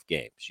playoff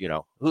games?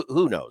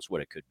 Who knows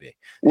what it could be.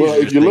 Well,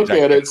 if you look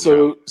at it,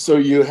 so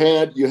you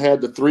had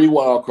the 3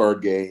 wild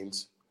card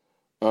games,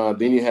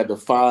 then you had the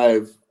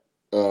 5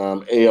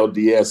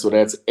 ALDS, so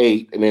that's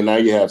 8, and then now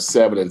you have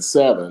 7 and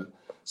 7,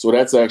 so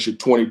that's actually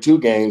 22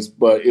 games,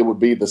 but it would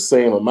be the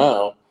same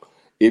amount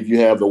if you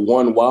have the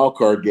 1 wild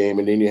card game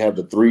and then you have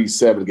the 3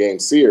 7-game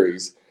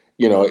series.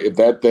 If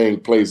that thing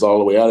plays all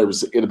the way out,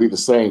 it'll be the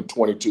same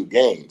 22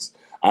 games.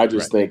 I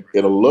just think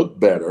it'll look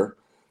better.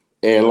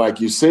 And like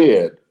you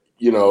said,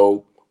 you're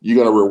going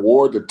to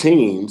reward the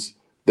teams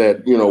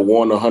that,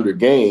 won 100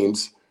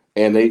 games,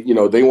 and they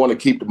want to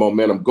keep the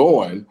momentum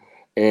going.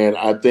 And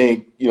I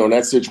think, in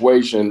that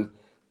situation,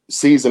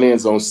 season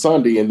ends on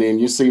Sunday, and then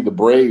you see the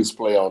Braves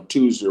play on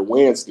Tuesday or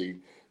Wednesday.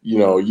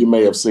 You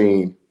may have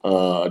seen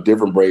a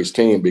different Braves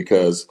team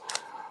because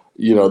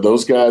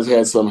those guys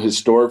had some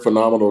historic,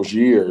 phenomenal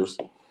years,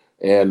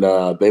 and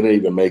they didn't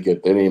even make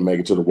it. They didn't even make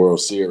it to the World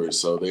Series.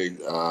 So they,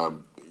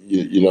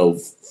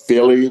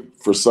 Philly,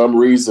 for some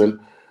reason,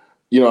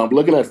 I'm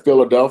looking at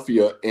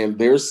Philadelphia, and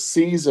their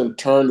season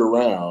turned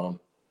around,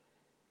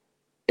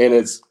 and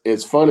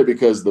it's funny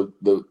because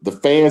the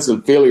fans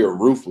in Philly are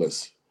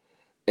ruthless,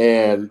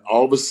 and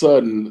all of a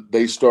sudden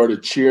they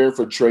started cheering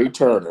for Trey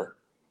Turner,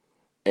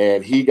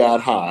 and he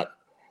got hot,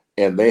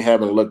 and they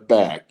haven't looked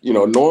back.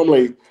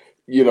 Normally,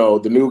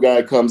 the new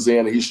guy comes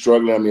in and he's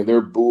struggling. I mean,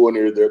 they're booing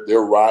you,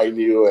 they're riding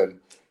you, and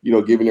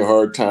giving you a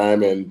hard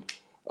time. And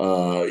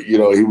he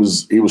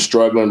was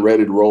struggling,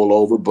 ready to roll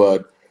over.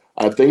 But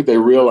I think they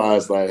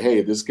realized, like,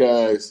 hey, this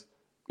guy's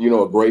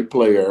a great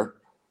player.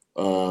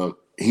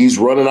 He's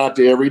running out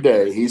there every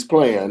day. He's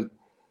playing.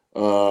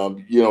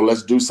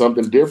 Let's do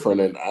something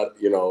different. And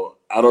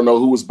I don't know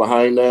who was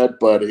behind that,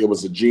 but it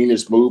was a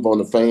genius move on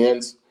the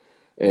fans.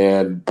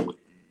 And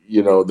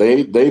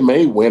they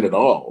may win it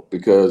all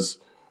because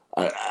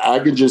I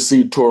can just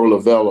see Toro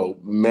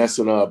Lavello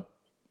messing up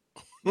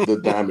the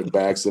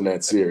Diamondbacks in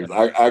that series.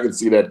 I can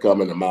see that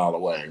coming a mile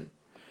away.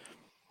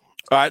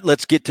 All right,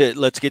 let's get to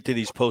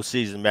these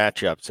postseason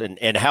matchups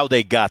and how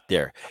they got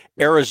there.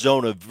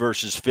 Arizona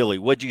versus Philly.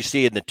 What do you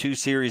see in the 2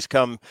 series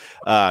coming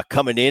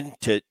in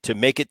to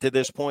make it to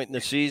this point in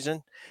the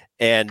season?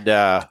 And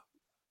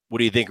what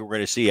do you think we're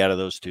going to see out of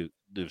those two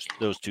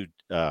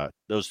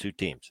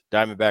teams,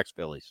 Diamondbacks,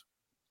 Phillies?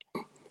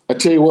 I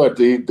tell you what,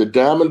 the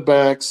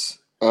Diamondbacks,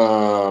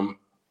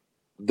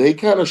 they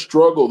kind of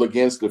struggled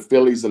against the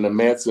Phillies and the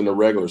Mets in the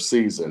regular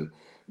season,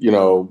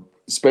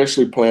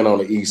 especially playing on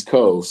the East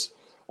Coast.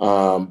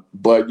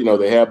 But,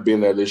 they have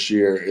been there this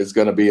year. It's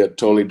going to be a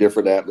totally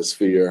different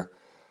atmosphere.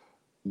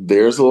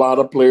 There's a lot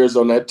of players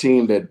on that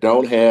team that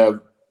don't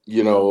have,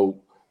 the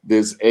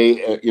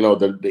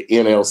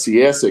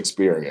NLCS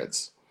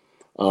experience.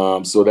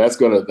 So that's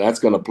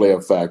gonna play a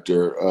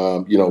factor.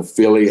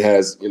 Philly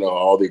has,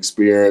 all the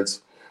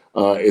experience.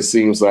 It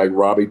seems like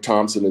Robbie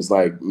Thompson is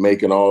like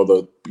making all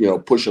the,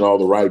 pushing all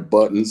the right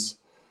buttons.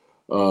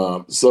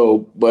 But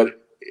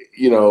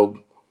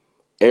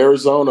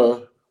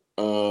Arizona,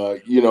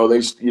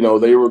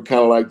 they were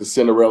kind of like the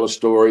Cinderella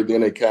story.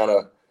 Then they kind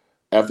of,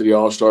 after the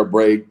All-Star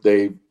break,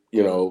 they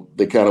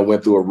kind of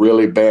went through a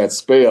really bad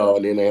spell,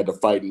 and then they had to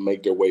fight and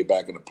make their way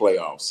back in the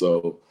playoffs.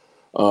 So,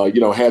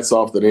 hats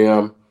off to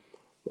them.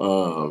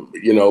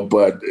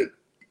 But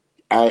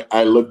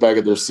I look back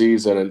at their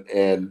season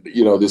and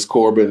this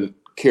Corbin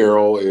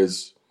Carroll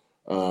is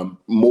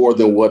more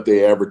than what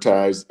they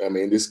advertised. I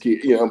mean, this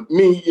kid,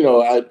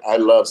 I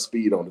love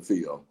speed on the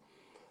field.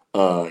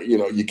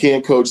 You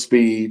can't coach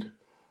speed.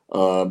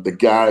 The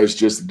guy is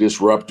just a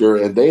disruptor,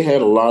 and they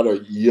had a lot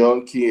of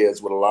young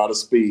kids with a lot of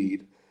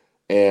speed,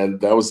 and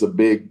that was a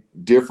big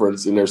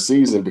difference in their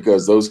season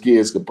because those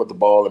kids could put the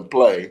ball in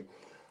play.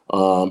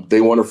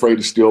 They weren't afraid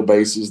to steal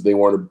bases. They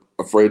weren't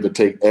afraid to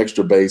take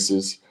extra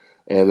bases.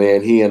 And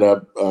then he ended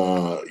up,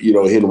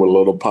 hitting with a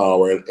little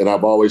power. And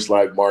I've always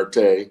liked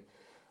Marte,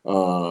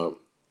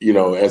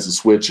 as a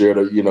switch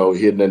hitter,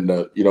 hitting in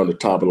the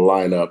top of the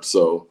lineup.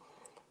 So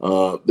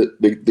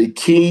the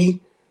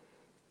key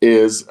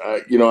is,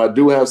 I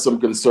do have some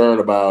concern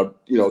about,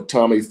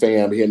 Tommy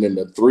Pham hitting in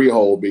the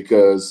 3-hole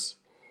because,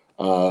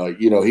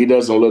 he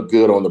doesn't look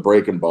good on the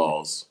breaking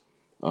balls.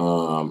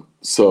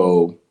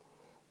 So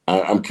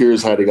I'm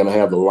curious how they're going to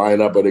have the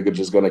lineup. Are they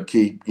just going to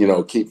keep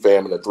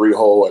Pham in the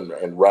 3-hole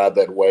and ride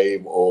that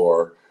wave,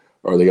 or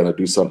are they going to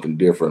do something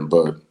different?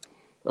 But,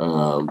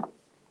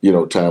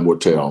 time will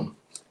tell.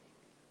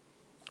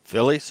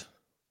 Phillies?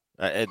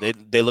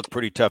 They look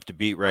pretty tough to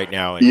beat right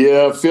now. And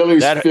yeah,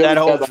 Phillies.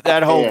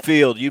 That home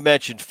field, you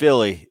mentioned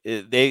Philly.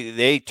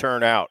 They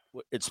turn out,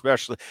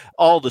 especially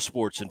all the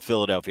sports in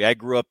Philadelphia. I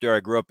grew up there. I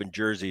grew up in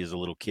Jersey as a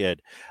little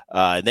kid,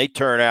 and they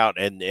turn out,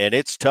 and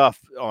it's tough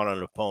on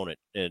an opponent.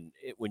 And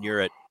when you're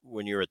at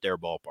their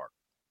ballpark,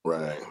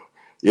 right?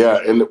 Yeah,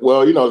 and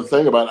well, the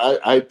thing about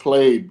I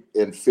played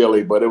in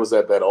Philly, but it was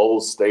at that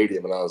old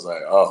stadium, and I was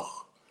like, oh.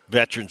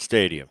 Veteran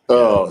Stadium.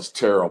 Oh, it's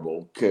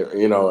terrible.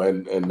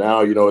 And now,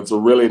 it's a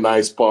really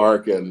nice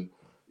park and,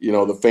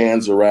 the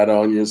fans are right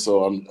on you.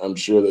 So I'm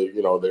sure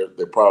that,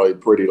 they're probably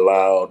pretty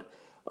loud.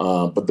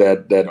 But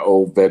that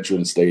old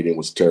Veteran Stadium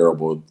was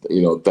terrible.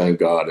 Thank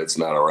God it's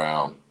not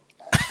around.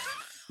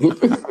 All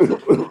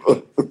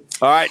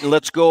right. And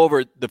let's go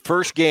over the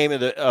first game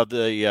of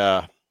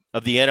the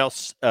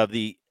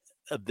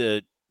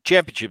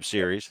championship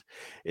series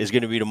is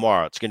going to be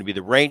tomorrow. It's going to be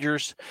the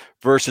Rangers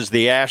versus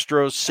the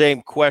Astros.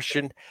 Same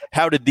question.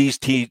 How did these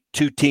two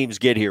teams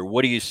get here?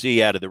 What do you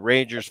see out of the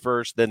Rangers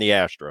first, then the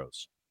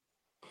Astros?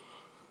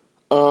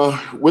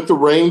 With the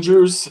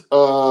Rangers,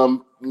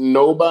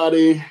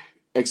 nobody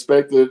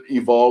expected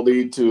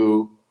Eovaldi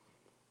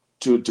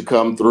to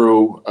come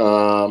through.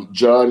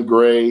 John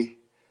Gray,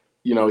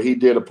 he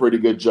did a pretty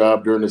good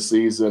job during the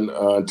season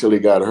until he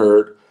got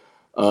hurt.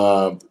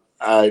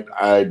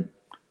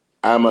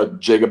 I'm a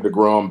Jacob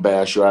deGrom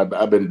basher.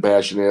 I've been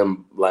bashing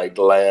him like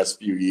the last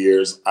few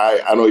years. I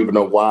don't even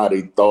know why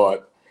they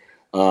thought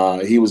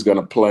he was going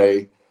to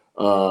play.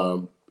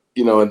 And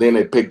then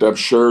they picked up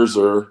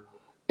Scherzer,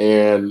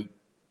 and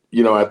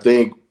I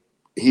think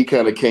he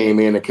kind of came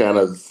in and kind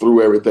of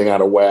threw everything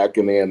out of whack,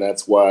 and then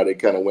that's why they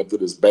kind of went to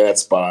this bad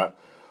spot.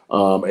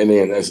 And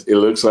then it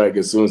looks like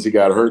as soon as he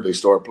got hurt, they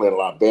started playing a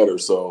lot better.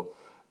 So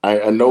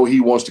I know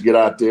he wants to get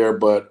out there,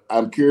 but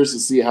I'm curious to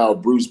see how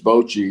Bruce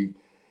Bochy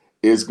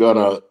is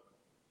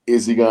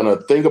he gonna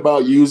think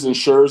about using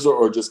Scherzer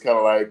or just kind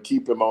of like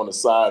keep him on the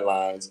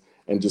sidelines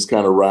and just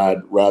kind of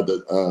ride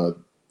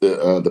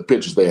the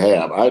pitchers they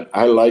have.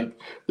 I like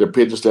their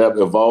pitchers to have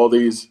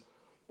Eovaldi's.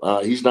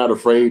 He's not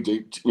afraid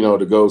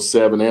to go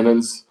 7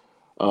 innings.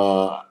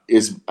 I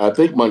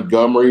think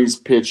Montgomery's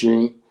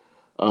pitching.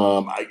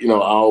 I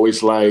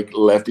always like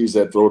lefties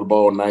that throw the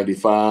ball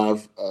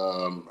 95.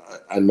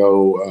 I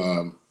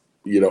know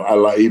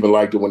I even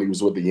liked it when he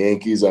was with the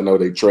Yankees. I know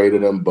they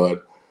traded him,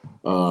 but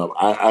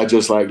I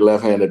just like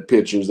left-handed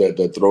pitchers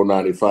that throw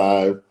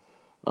 95.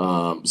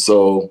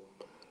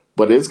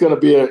 But it's going to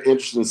be an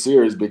interesting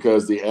series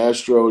because the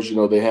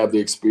Astros, they have the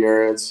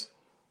experience.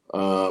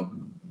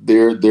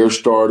 Their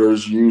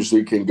starters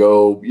usually can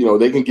go,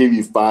 they can give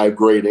you 5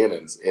 great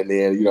innings, and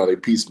then they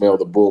piecemeal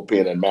the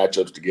bullpen and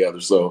matchups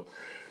together. So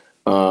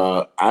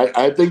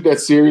I think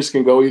that series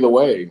can go either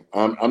way.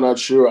 I'm not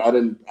sure. I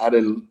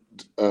didn't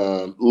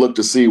look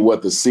to see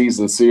what the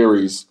season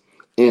series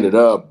ended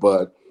up,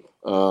 but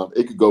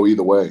it could go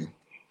either way.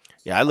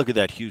 Yeah, I look at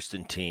that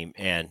Houston team,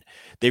 and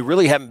they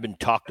really haven't been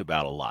talked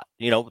about a lot.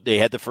 They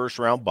had the first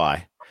round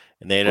bye,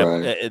 and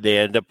they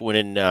end up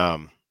winning.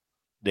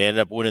 They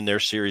ended up winning their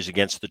series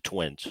against the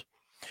Twins,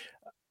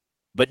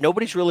 but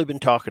nobody's really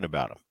been talking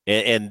about them.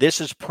 And this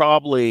is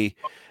probably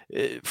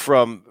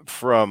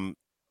from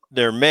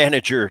their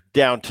manager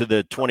down to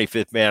the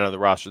 25th man on the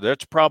roster.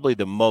 That's probably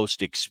the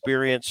most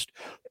experienced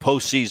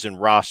postseason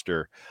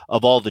roster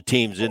of all the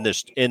teams in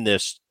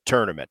this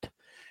tournament.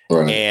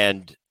 Right.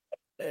 And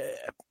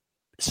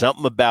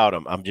something about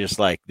them, I'm just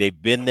like,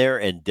 they've been there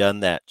and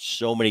done that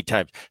so many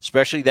times,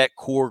 especially that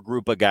core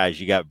group of guys.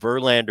 You got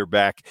Verlander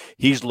back.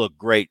 He's looked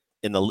great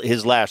in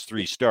his last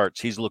 3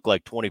 starts. He's looked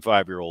like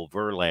 25-year-old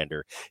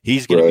Verlander.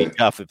 He's going to be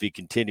tough if he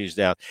continues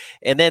down.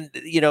 And then,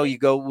 you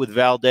go with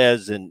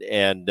Valdez and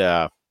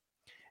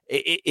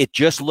it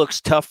just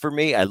looks tough for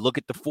me. I look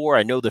at the 4.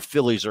 I know the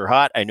Phillies are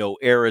hot. I know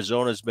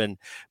Arizona's been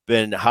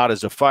hot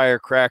as a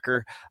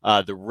firecracker.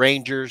 The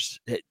Rangers,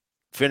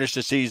 finished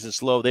the season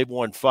slow. They've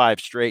won 5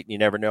 straight, and you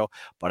never know.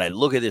 But I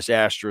look at this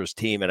Astros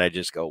team, and I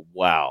just go,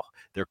 wow,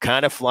 they're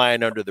kind of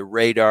flying under the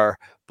radar,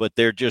 but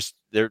they're just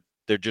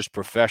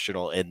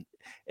professional, and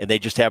they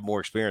just have more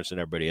experience than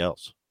everybody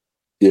else.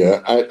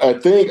 Yeah, I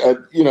think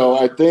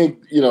like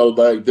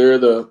they're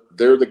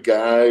the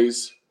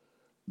guys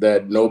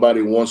that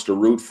nobody wants to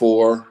root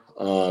for,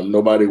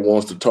 nobody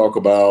wants to talk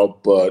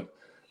about, but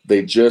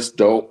they just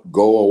don't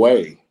go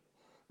away.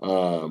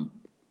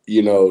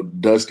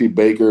 Dusty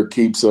Baker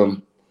keeps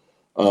them,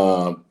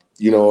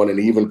 on an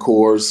even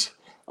course.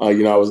 I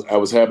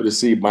was happy to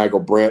see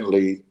Michael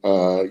Brantley,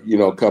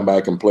 come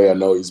back and play. I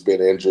know he's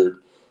been injured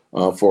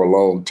for a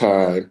long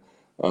time.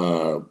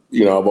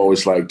 I've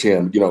always liked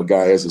him.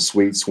 Guy has a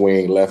sweet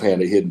swing,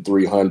 left-handed hitting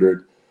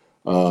 300.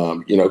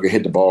 Can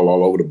hit the ball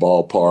all over the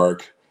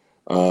ballpark.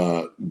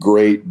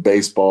 Great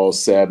baseball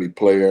savvy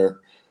player.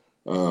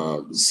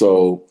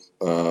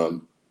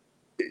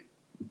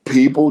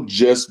 People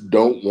just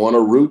don't want to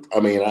root. I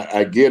mean,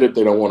 I get it.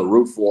 They don't want to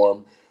root for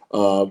him.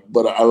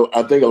 But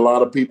I think a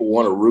lot of people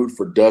want to root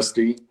for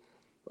Dusty,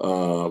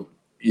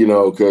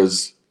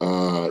 because,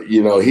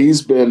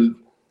 he's been,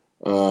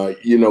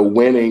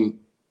 winning,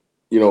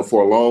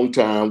 for a long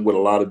time with a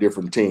lot of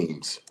different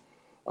teams.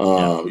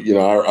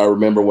 I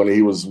remember when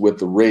he was with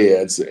the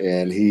Reds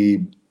and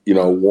he,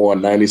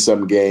 won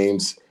 90-something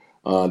games.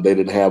 They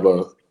didn't have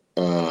a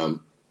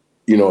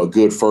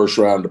good first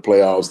round of the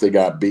playoffs. They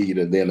got beat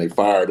and then they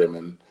fired him.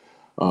 And,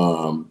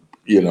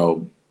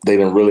 they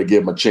didn't really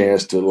give him a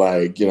chance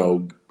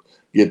to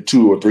get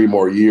 2 or 3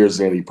 more years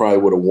in. He probably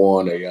would have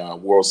won a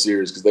World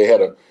Series because they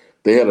had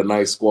a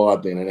nice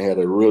squad then and they had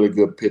a really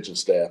good pitching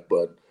staff,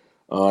 but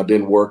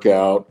didn't work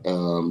out,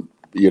 and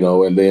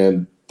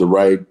then the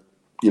right,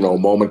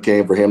 moment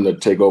came for him to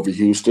take over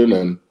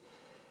Houston.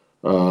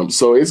 And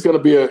so it's going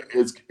to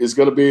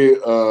be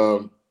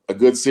a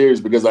good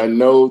series because I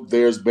know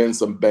there's been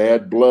some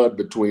bad blood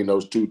between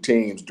those two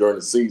teams during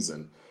the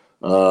season.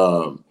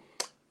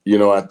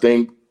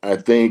 I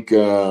think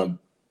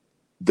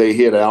they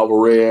hit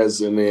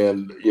Alvarez and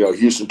then,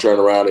 Houston turned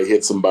around and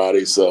hit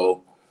somebody.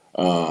 So,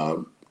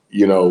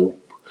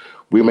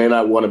 we may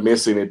not want to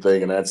miss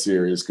anything in that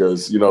series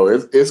because,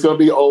 it's going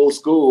to be old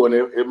school and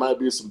it might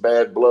be some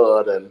bad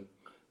blood and,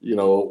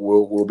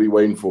 we'll be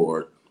waiting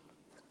for it.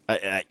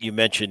 You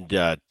mentioned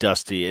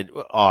Dusty.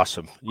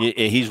 Awesome.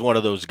 He's one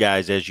of those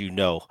guys, as you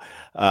know.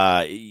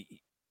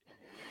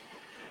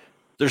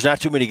 There's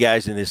not too many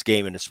guys in this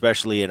game, and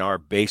especially in our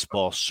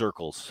baseball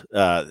circles,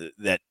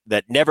 that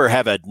never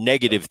have a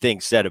negative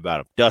thing said about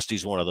him.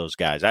 Dusty's one of those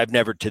guys. I've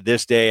never, to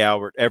this day,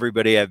 Albert,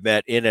 everybody I've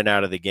met in and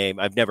out of the game,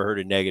 I've never heard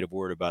a negative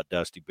word about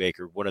Dusty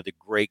Baker, one of the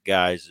great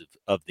guys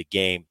of the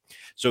game.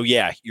 So,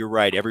 yeah, you're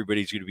right.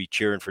 Everybody's going to be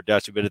cheering for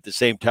Dusty, but at the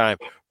same time,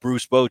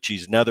 Bruce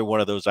Bochy's another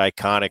one of those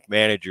iconic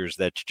managers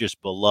that's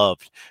just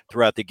beloved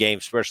throughout the game,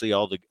 especially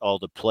all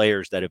the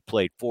players that have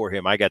played for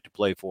him. I got to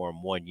play for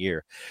him 1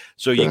 year.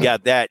 So you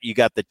got that. You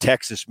got the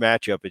Texas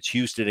matchup. It's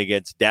Houston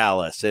against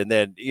Dallas. And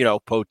then,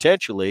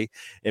 potentially,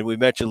 and we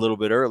mentioned a little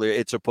bit earlier,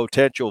 it's a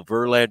potential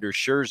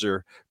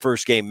Verlander-Scherzer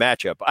first game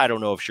matchup. I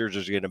don't know if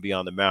Scherzer's going to be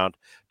on the mound.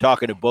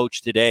 Talking to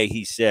Boch today,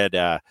 he said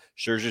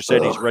Scherzer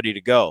said he's ready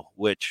to go,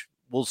 which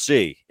we'll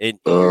see. And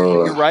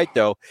you're right,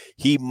 though.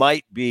 He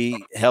might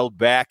be held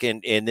back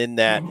and in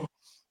that,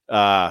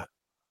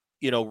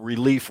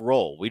 relief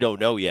role. We don't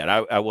know yet.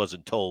 I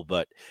wasn't told,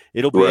 but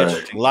it'll be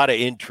interesting. A lot of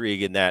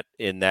intrigue in that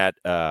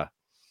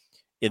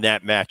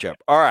matchup.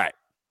 All right.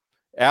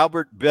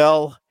 Albert,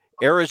 Belle,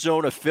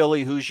 Arizona,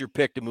 Philly. Who's your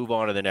pick to move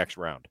on to the next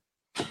round?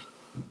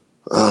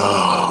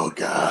 Oh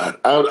God.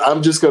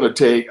 I'm just gonna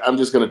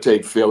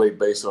take Philly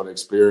based on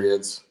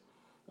experience.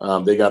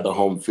 They got the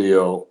home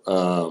field.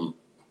 But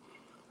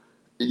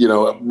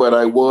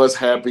I was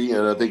happy,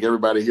 and I think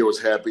everybody here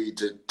was happy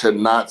to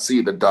not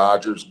see the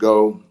Dodgers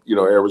go,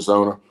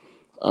 Arizona.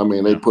 I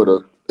mean, they put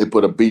a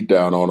beat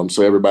down on them,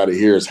 so everybody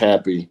here is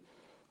happy.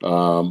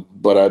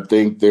 But I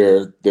think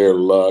their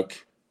luck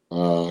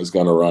is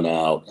going to run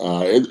out.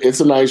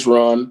 It's a nice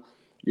run,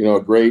 a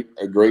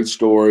great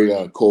story.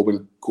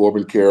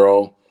 Corbin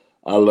Carroll.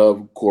 I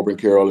love Corbin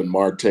Carroll and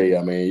Marte.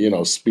 I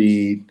mean,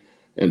 speed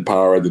and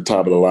power at the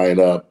top of the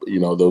lineup.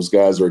 Those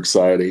guys are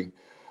exciting.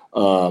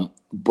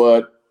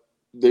 But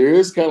there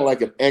is kind of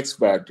like an X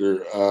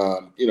factor,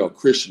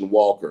 Christian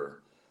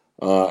Walker.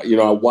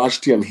 I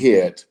watched him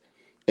hit,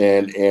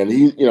 and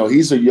he,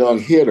 he's a young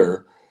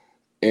hitter,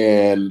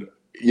 and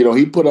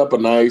he put up a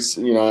nice,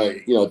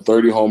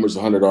 30 homers,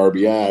 100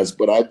 RBIs.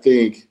 But I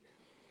think,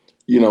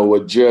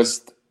 with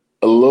just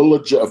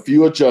a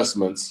few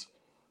adjustments,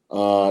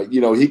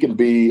 he can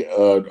be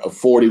a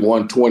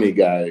 41-20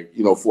 guy,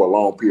 for a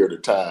long period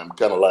of time,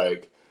 kind of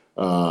like,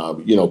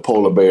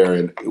 Polar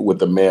Bear with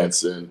the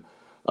Mets. And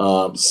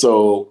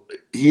so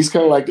he's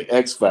kind of like the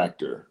X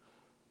factor.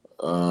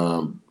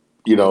 Will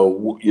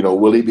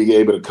he be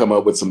able to come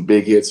up with some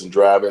big hits and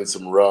drive in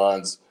some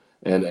runs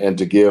and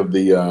to give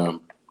the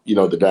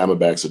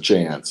Diamondbacks a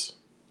chance?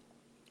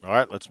 All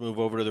right, let's move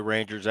over to the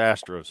Rangers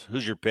Astros.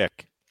 Who's your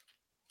pick?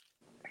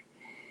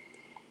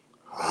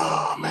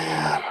 Oh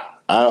man,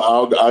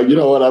 You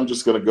know what? I'm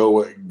just going to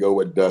go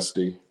with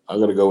Dusty. I'm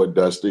going to go with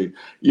Dusty.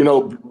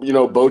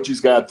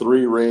 Bochy's got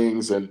 3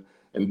 rings and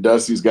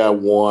Dusty's got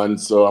 1.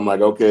 So I'm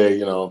like, okay,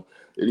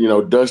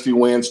 Dusty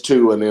wins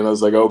 2, and then I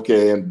was like,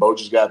 okay, and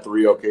Bochy's got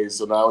 3. Okay,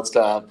 so now it's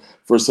time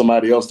for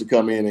somebody else to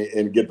come in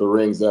and get the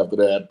rings after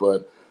that.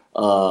 But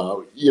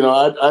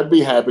I'd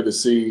be happy to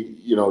see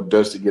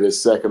Dusty get his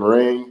 2nd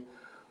ring.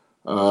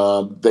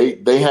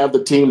 They have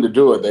the team to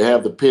do it. They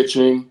have the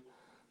pitching.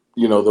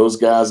 Those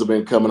guys have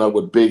been coming up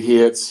with big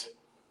hits.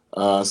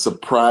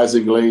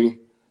 Surprisingly,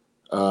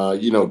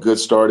 good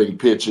starting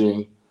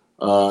pitching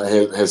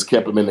has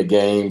kept them in the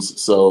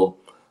games. So,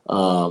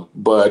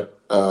 but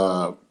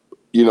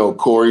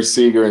Corey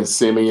Seager and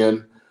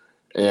Simeon,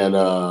 and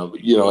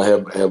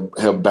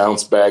have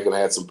bounced back and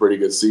had some pretty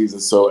good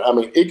seasons. So I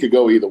mean, it could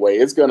go either way.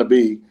 It's going to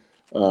be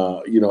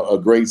a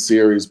great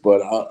series,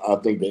 but I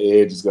think the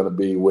edge is going to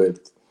be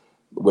with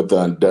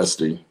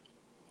Dusty.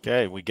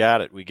 Okay, we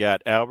got it. We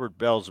got Albert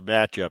Belle's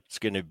matchup. It's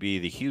going to be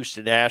the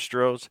Houston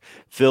Astros,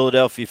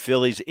 Philadelphia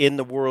Phillies in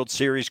the World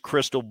Series.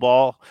 Crystal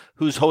ball.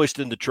 Who's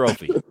hoisting the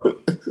trophy?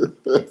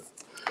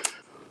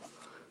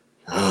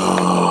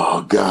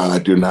 Oh God, I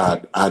do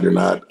not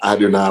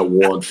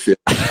want Philly.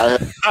 I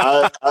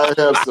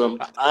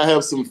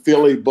have some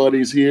Philly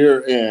buddies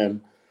here,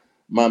 and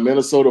my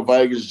Minnesota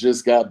Vikings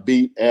just got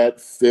beat at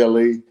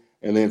Philly,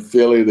 and then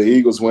Philly, the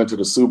Eagles went to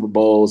the Super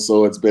Bowl,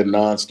 so it's been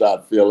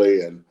nonstop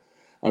Philly, and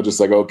I'm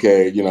just like,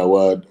 okay, you know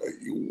what?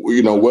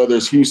 Whether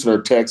it's Houston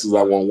or Texas,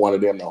 I want one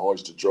of them to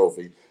hoist the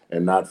trophy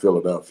and not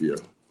Philadelphia.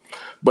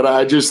 But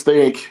I just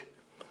think,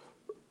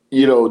 the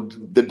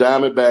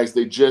Diamondbacks,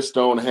 they just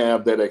don't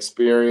have that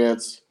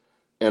experience.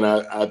 And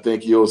I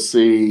think you'll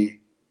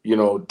see,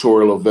 Torey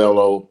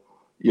Lovullo,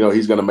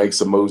 he's going to make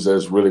some moves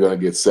that's really going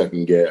to get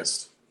second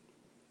guessed.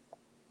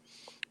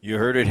 You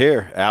heard it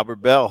here.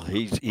 Albert Belle,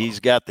 he's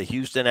got the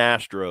Houston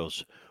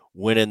Astros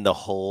winning the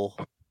whole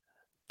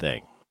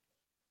thing.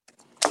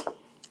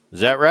 Is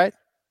that right?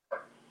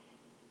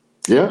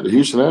 Yeah, the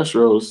Houston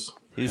Astros.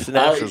 Houston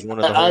Astros one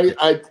of the.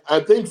 I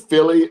think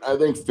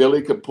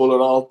Philly could pull it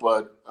off,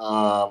 but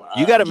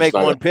you got to make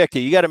one pick.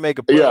 You got to make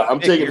a pick. Yeah,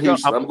 I'm taking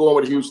Houston. I'm going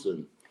with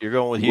Houston. You're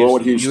going with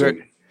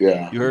Houston.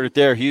 You heard it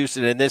there,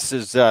 Houston. And this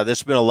has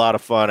been a lot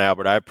of fun,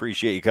 Albert. I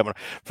appreciate you coming.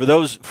 For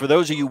those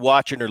of you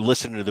watching or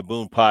listening to the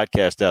Boone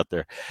podcast out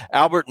there,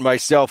 Albert and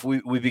myself,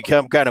 we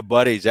become kind of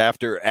buddies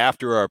after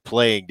our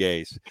playing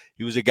days.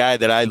 He was a guy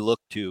that I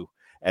looked to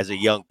as a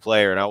young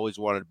player, and I always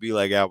wanted to be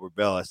like Albert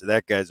Belle. I said,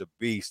 that guy's a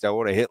beast. I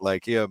want to hit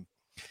like him.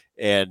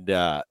 And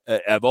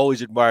I've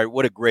always admired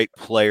what a great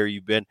player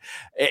you've been.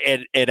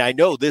 And I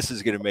know this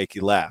is going to make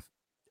you laugh.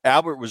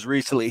 Albert was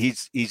recently,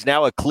 he's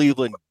now a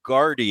Cleveland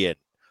Guardian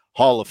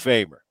Hall of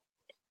Famer.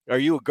 Are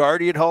you a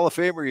Guardian Hall of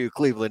Famer or are you a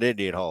Cleveland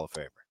Indian Hall of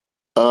Famer?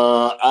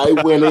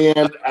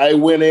 I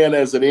went in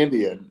as an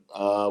Indian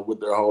with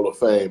their Hall of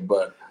Fame,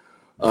 but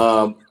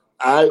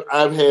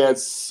I've had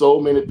so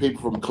many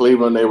people from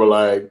Cleveland, they were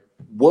like,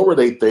 what were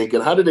they thinking?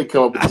 How did they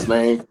come up with this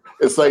name?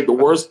 It's like the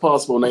worst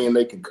possible name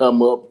they could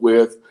come up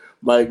with.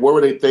 Like, what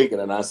were they thinking?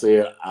 And I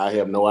said, I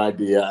have no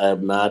idea. I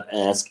have not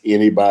asked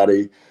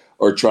anybody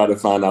or tried to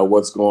find out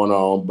what's going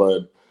on.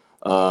 But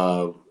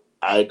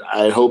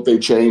I hope they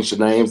change the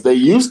names. They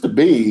used to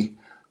be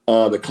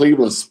the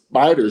Cleveland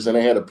Spiders, and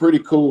they had a pretty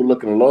cool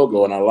looking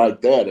logo, and I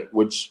like that,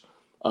 which,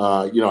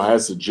 I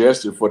had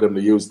suggested for them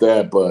to use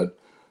that. But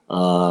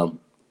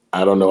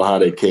I don't know how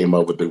they came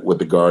up with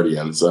the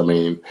Guardians. I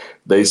mean,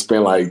 they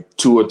spent like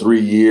 2 or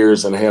 3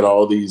 years and had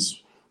all these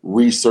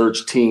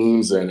research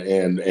teams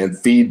and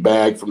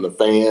feedback from the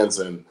fans.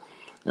 And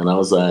I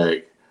was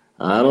like,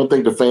 I don't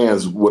think the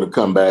fans would have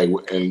come back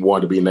and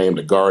wanted to be named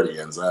the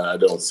Guardians. I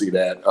don't see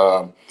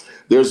that.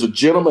 There's a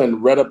gentleman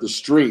right up the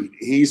street.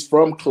 He's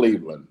from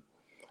Cleveland.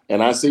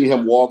 And I see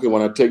him walking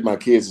when I take my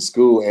kids to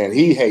school, and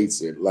he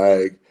hates it.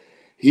 Like,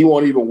 he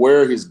won't even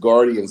wear his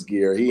Guardians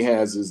gear. He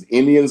has his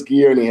Indians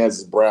gear and he has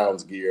his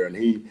Browns gear, and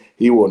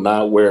he will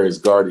not wear his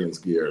Guardians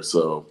gear.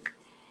 So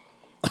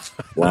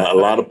a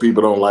lot of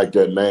people don't like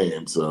that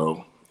name.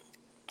 So,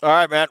 all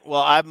right, man.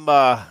 Well,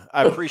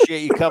 I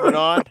appreciate you coming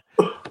on.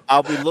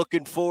 I'll be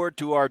looking forward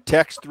to our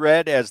text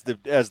thread as the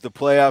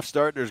playoffs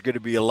start. There's going to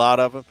be a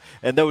lot of them,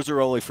 and those are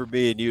only for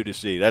me and you to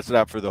see. That's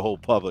not for the whole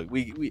public.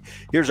 We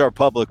here's our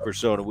public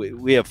persona.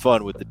 We have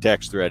fun with the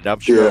text thread. I'm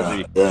sure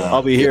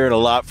I'll be hearing a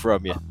lot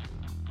from you.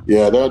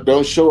 Yeah,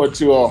 don't show it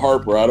to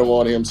Harper. I don't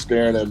want him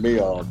staring at me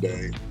all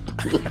day.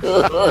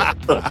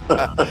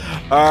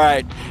 All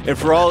right. And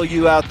for all of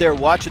you out there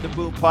watching the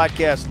Boone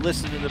podcast,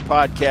 listening to the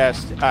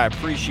podcast, I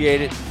appreciate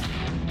it.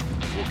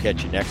 We'll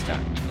catch you next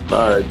time.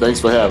 All right.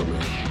 Thanks for having me.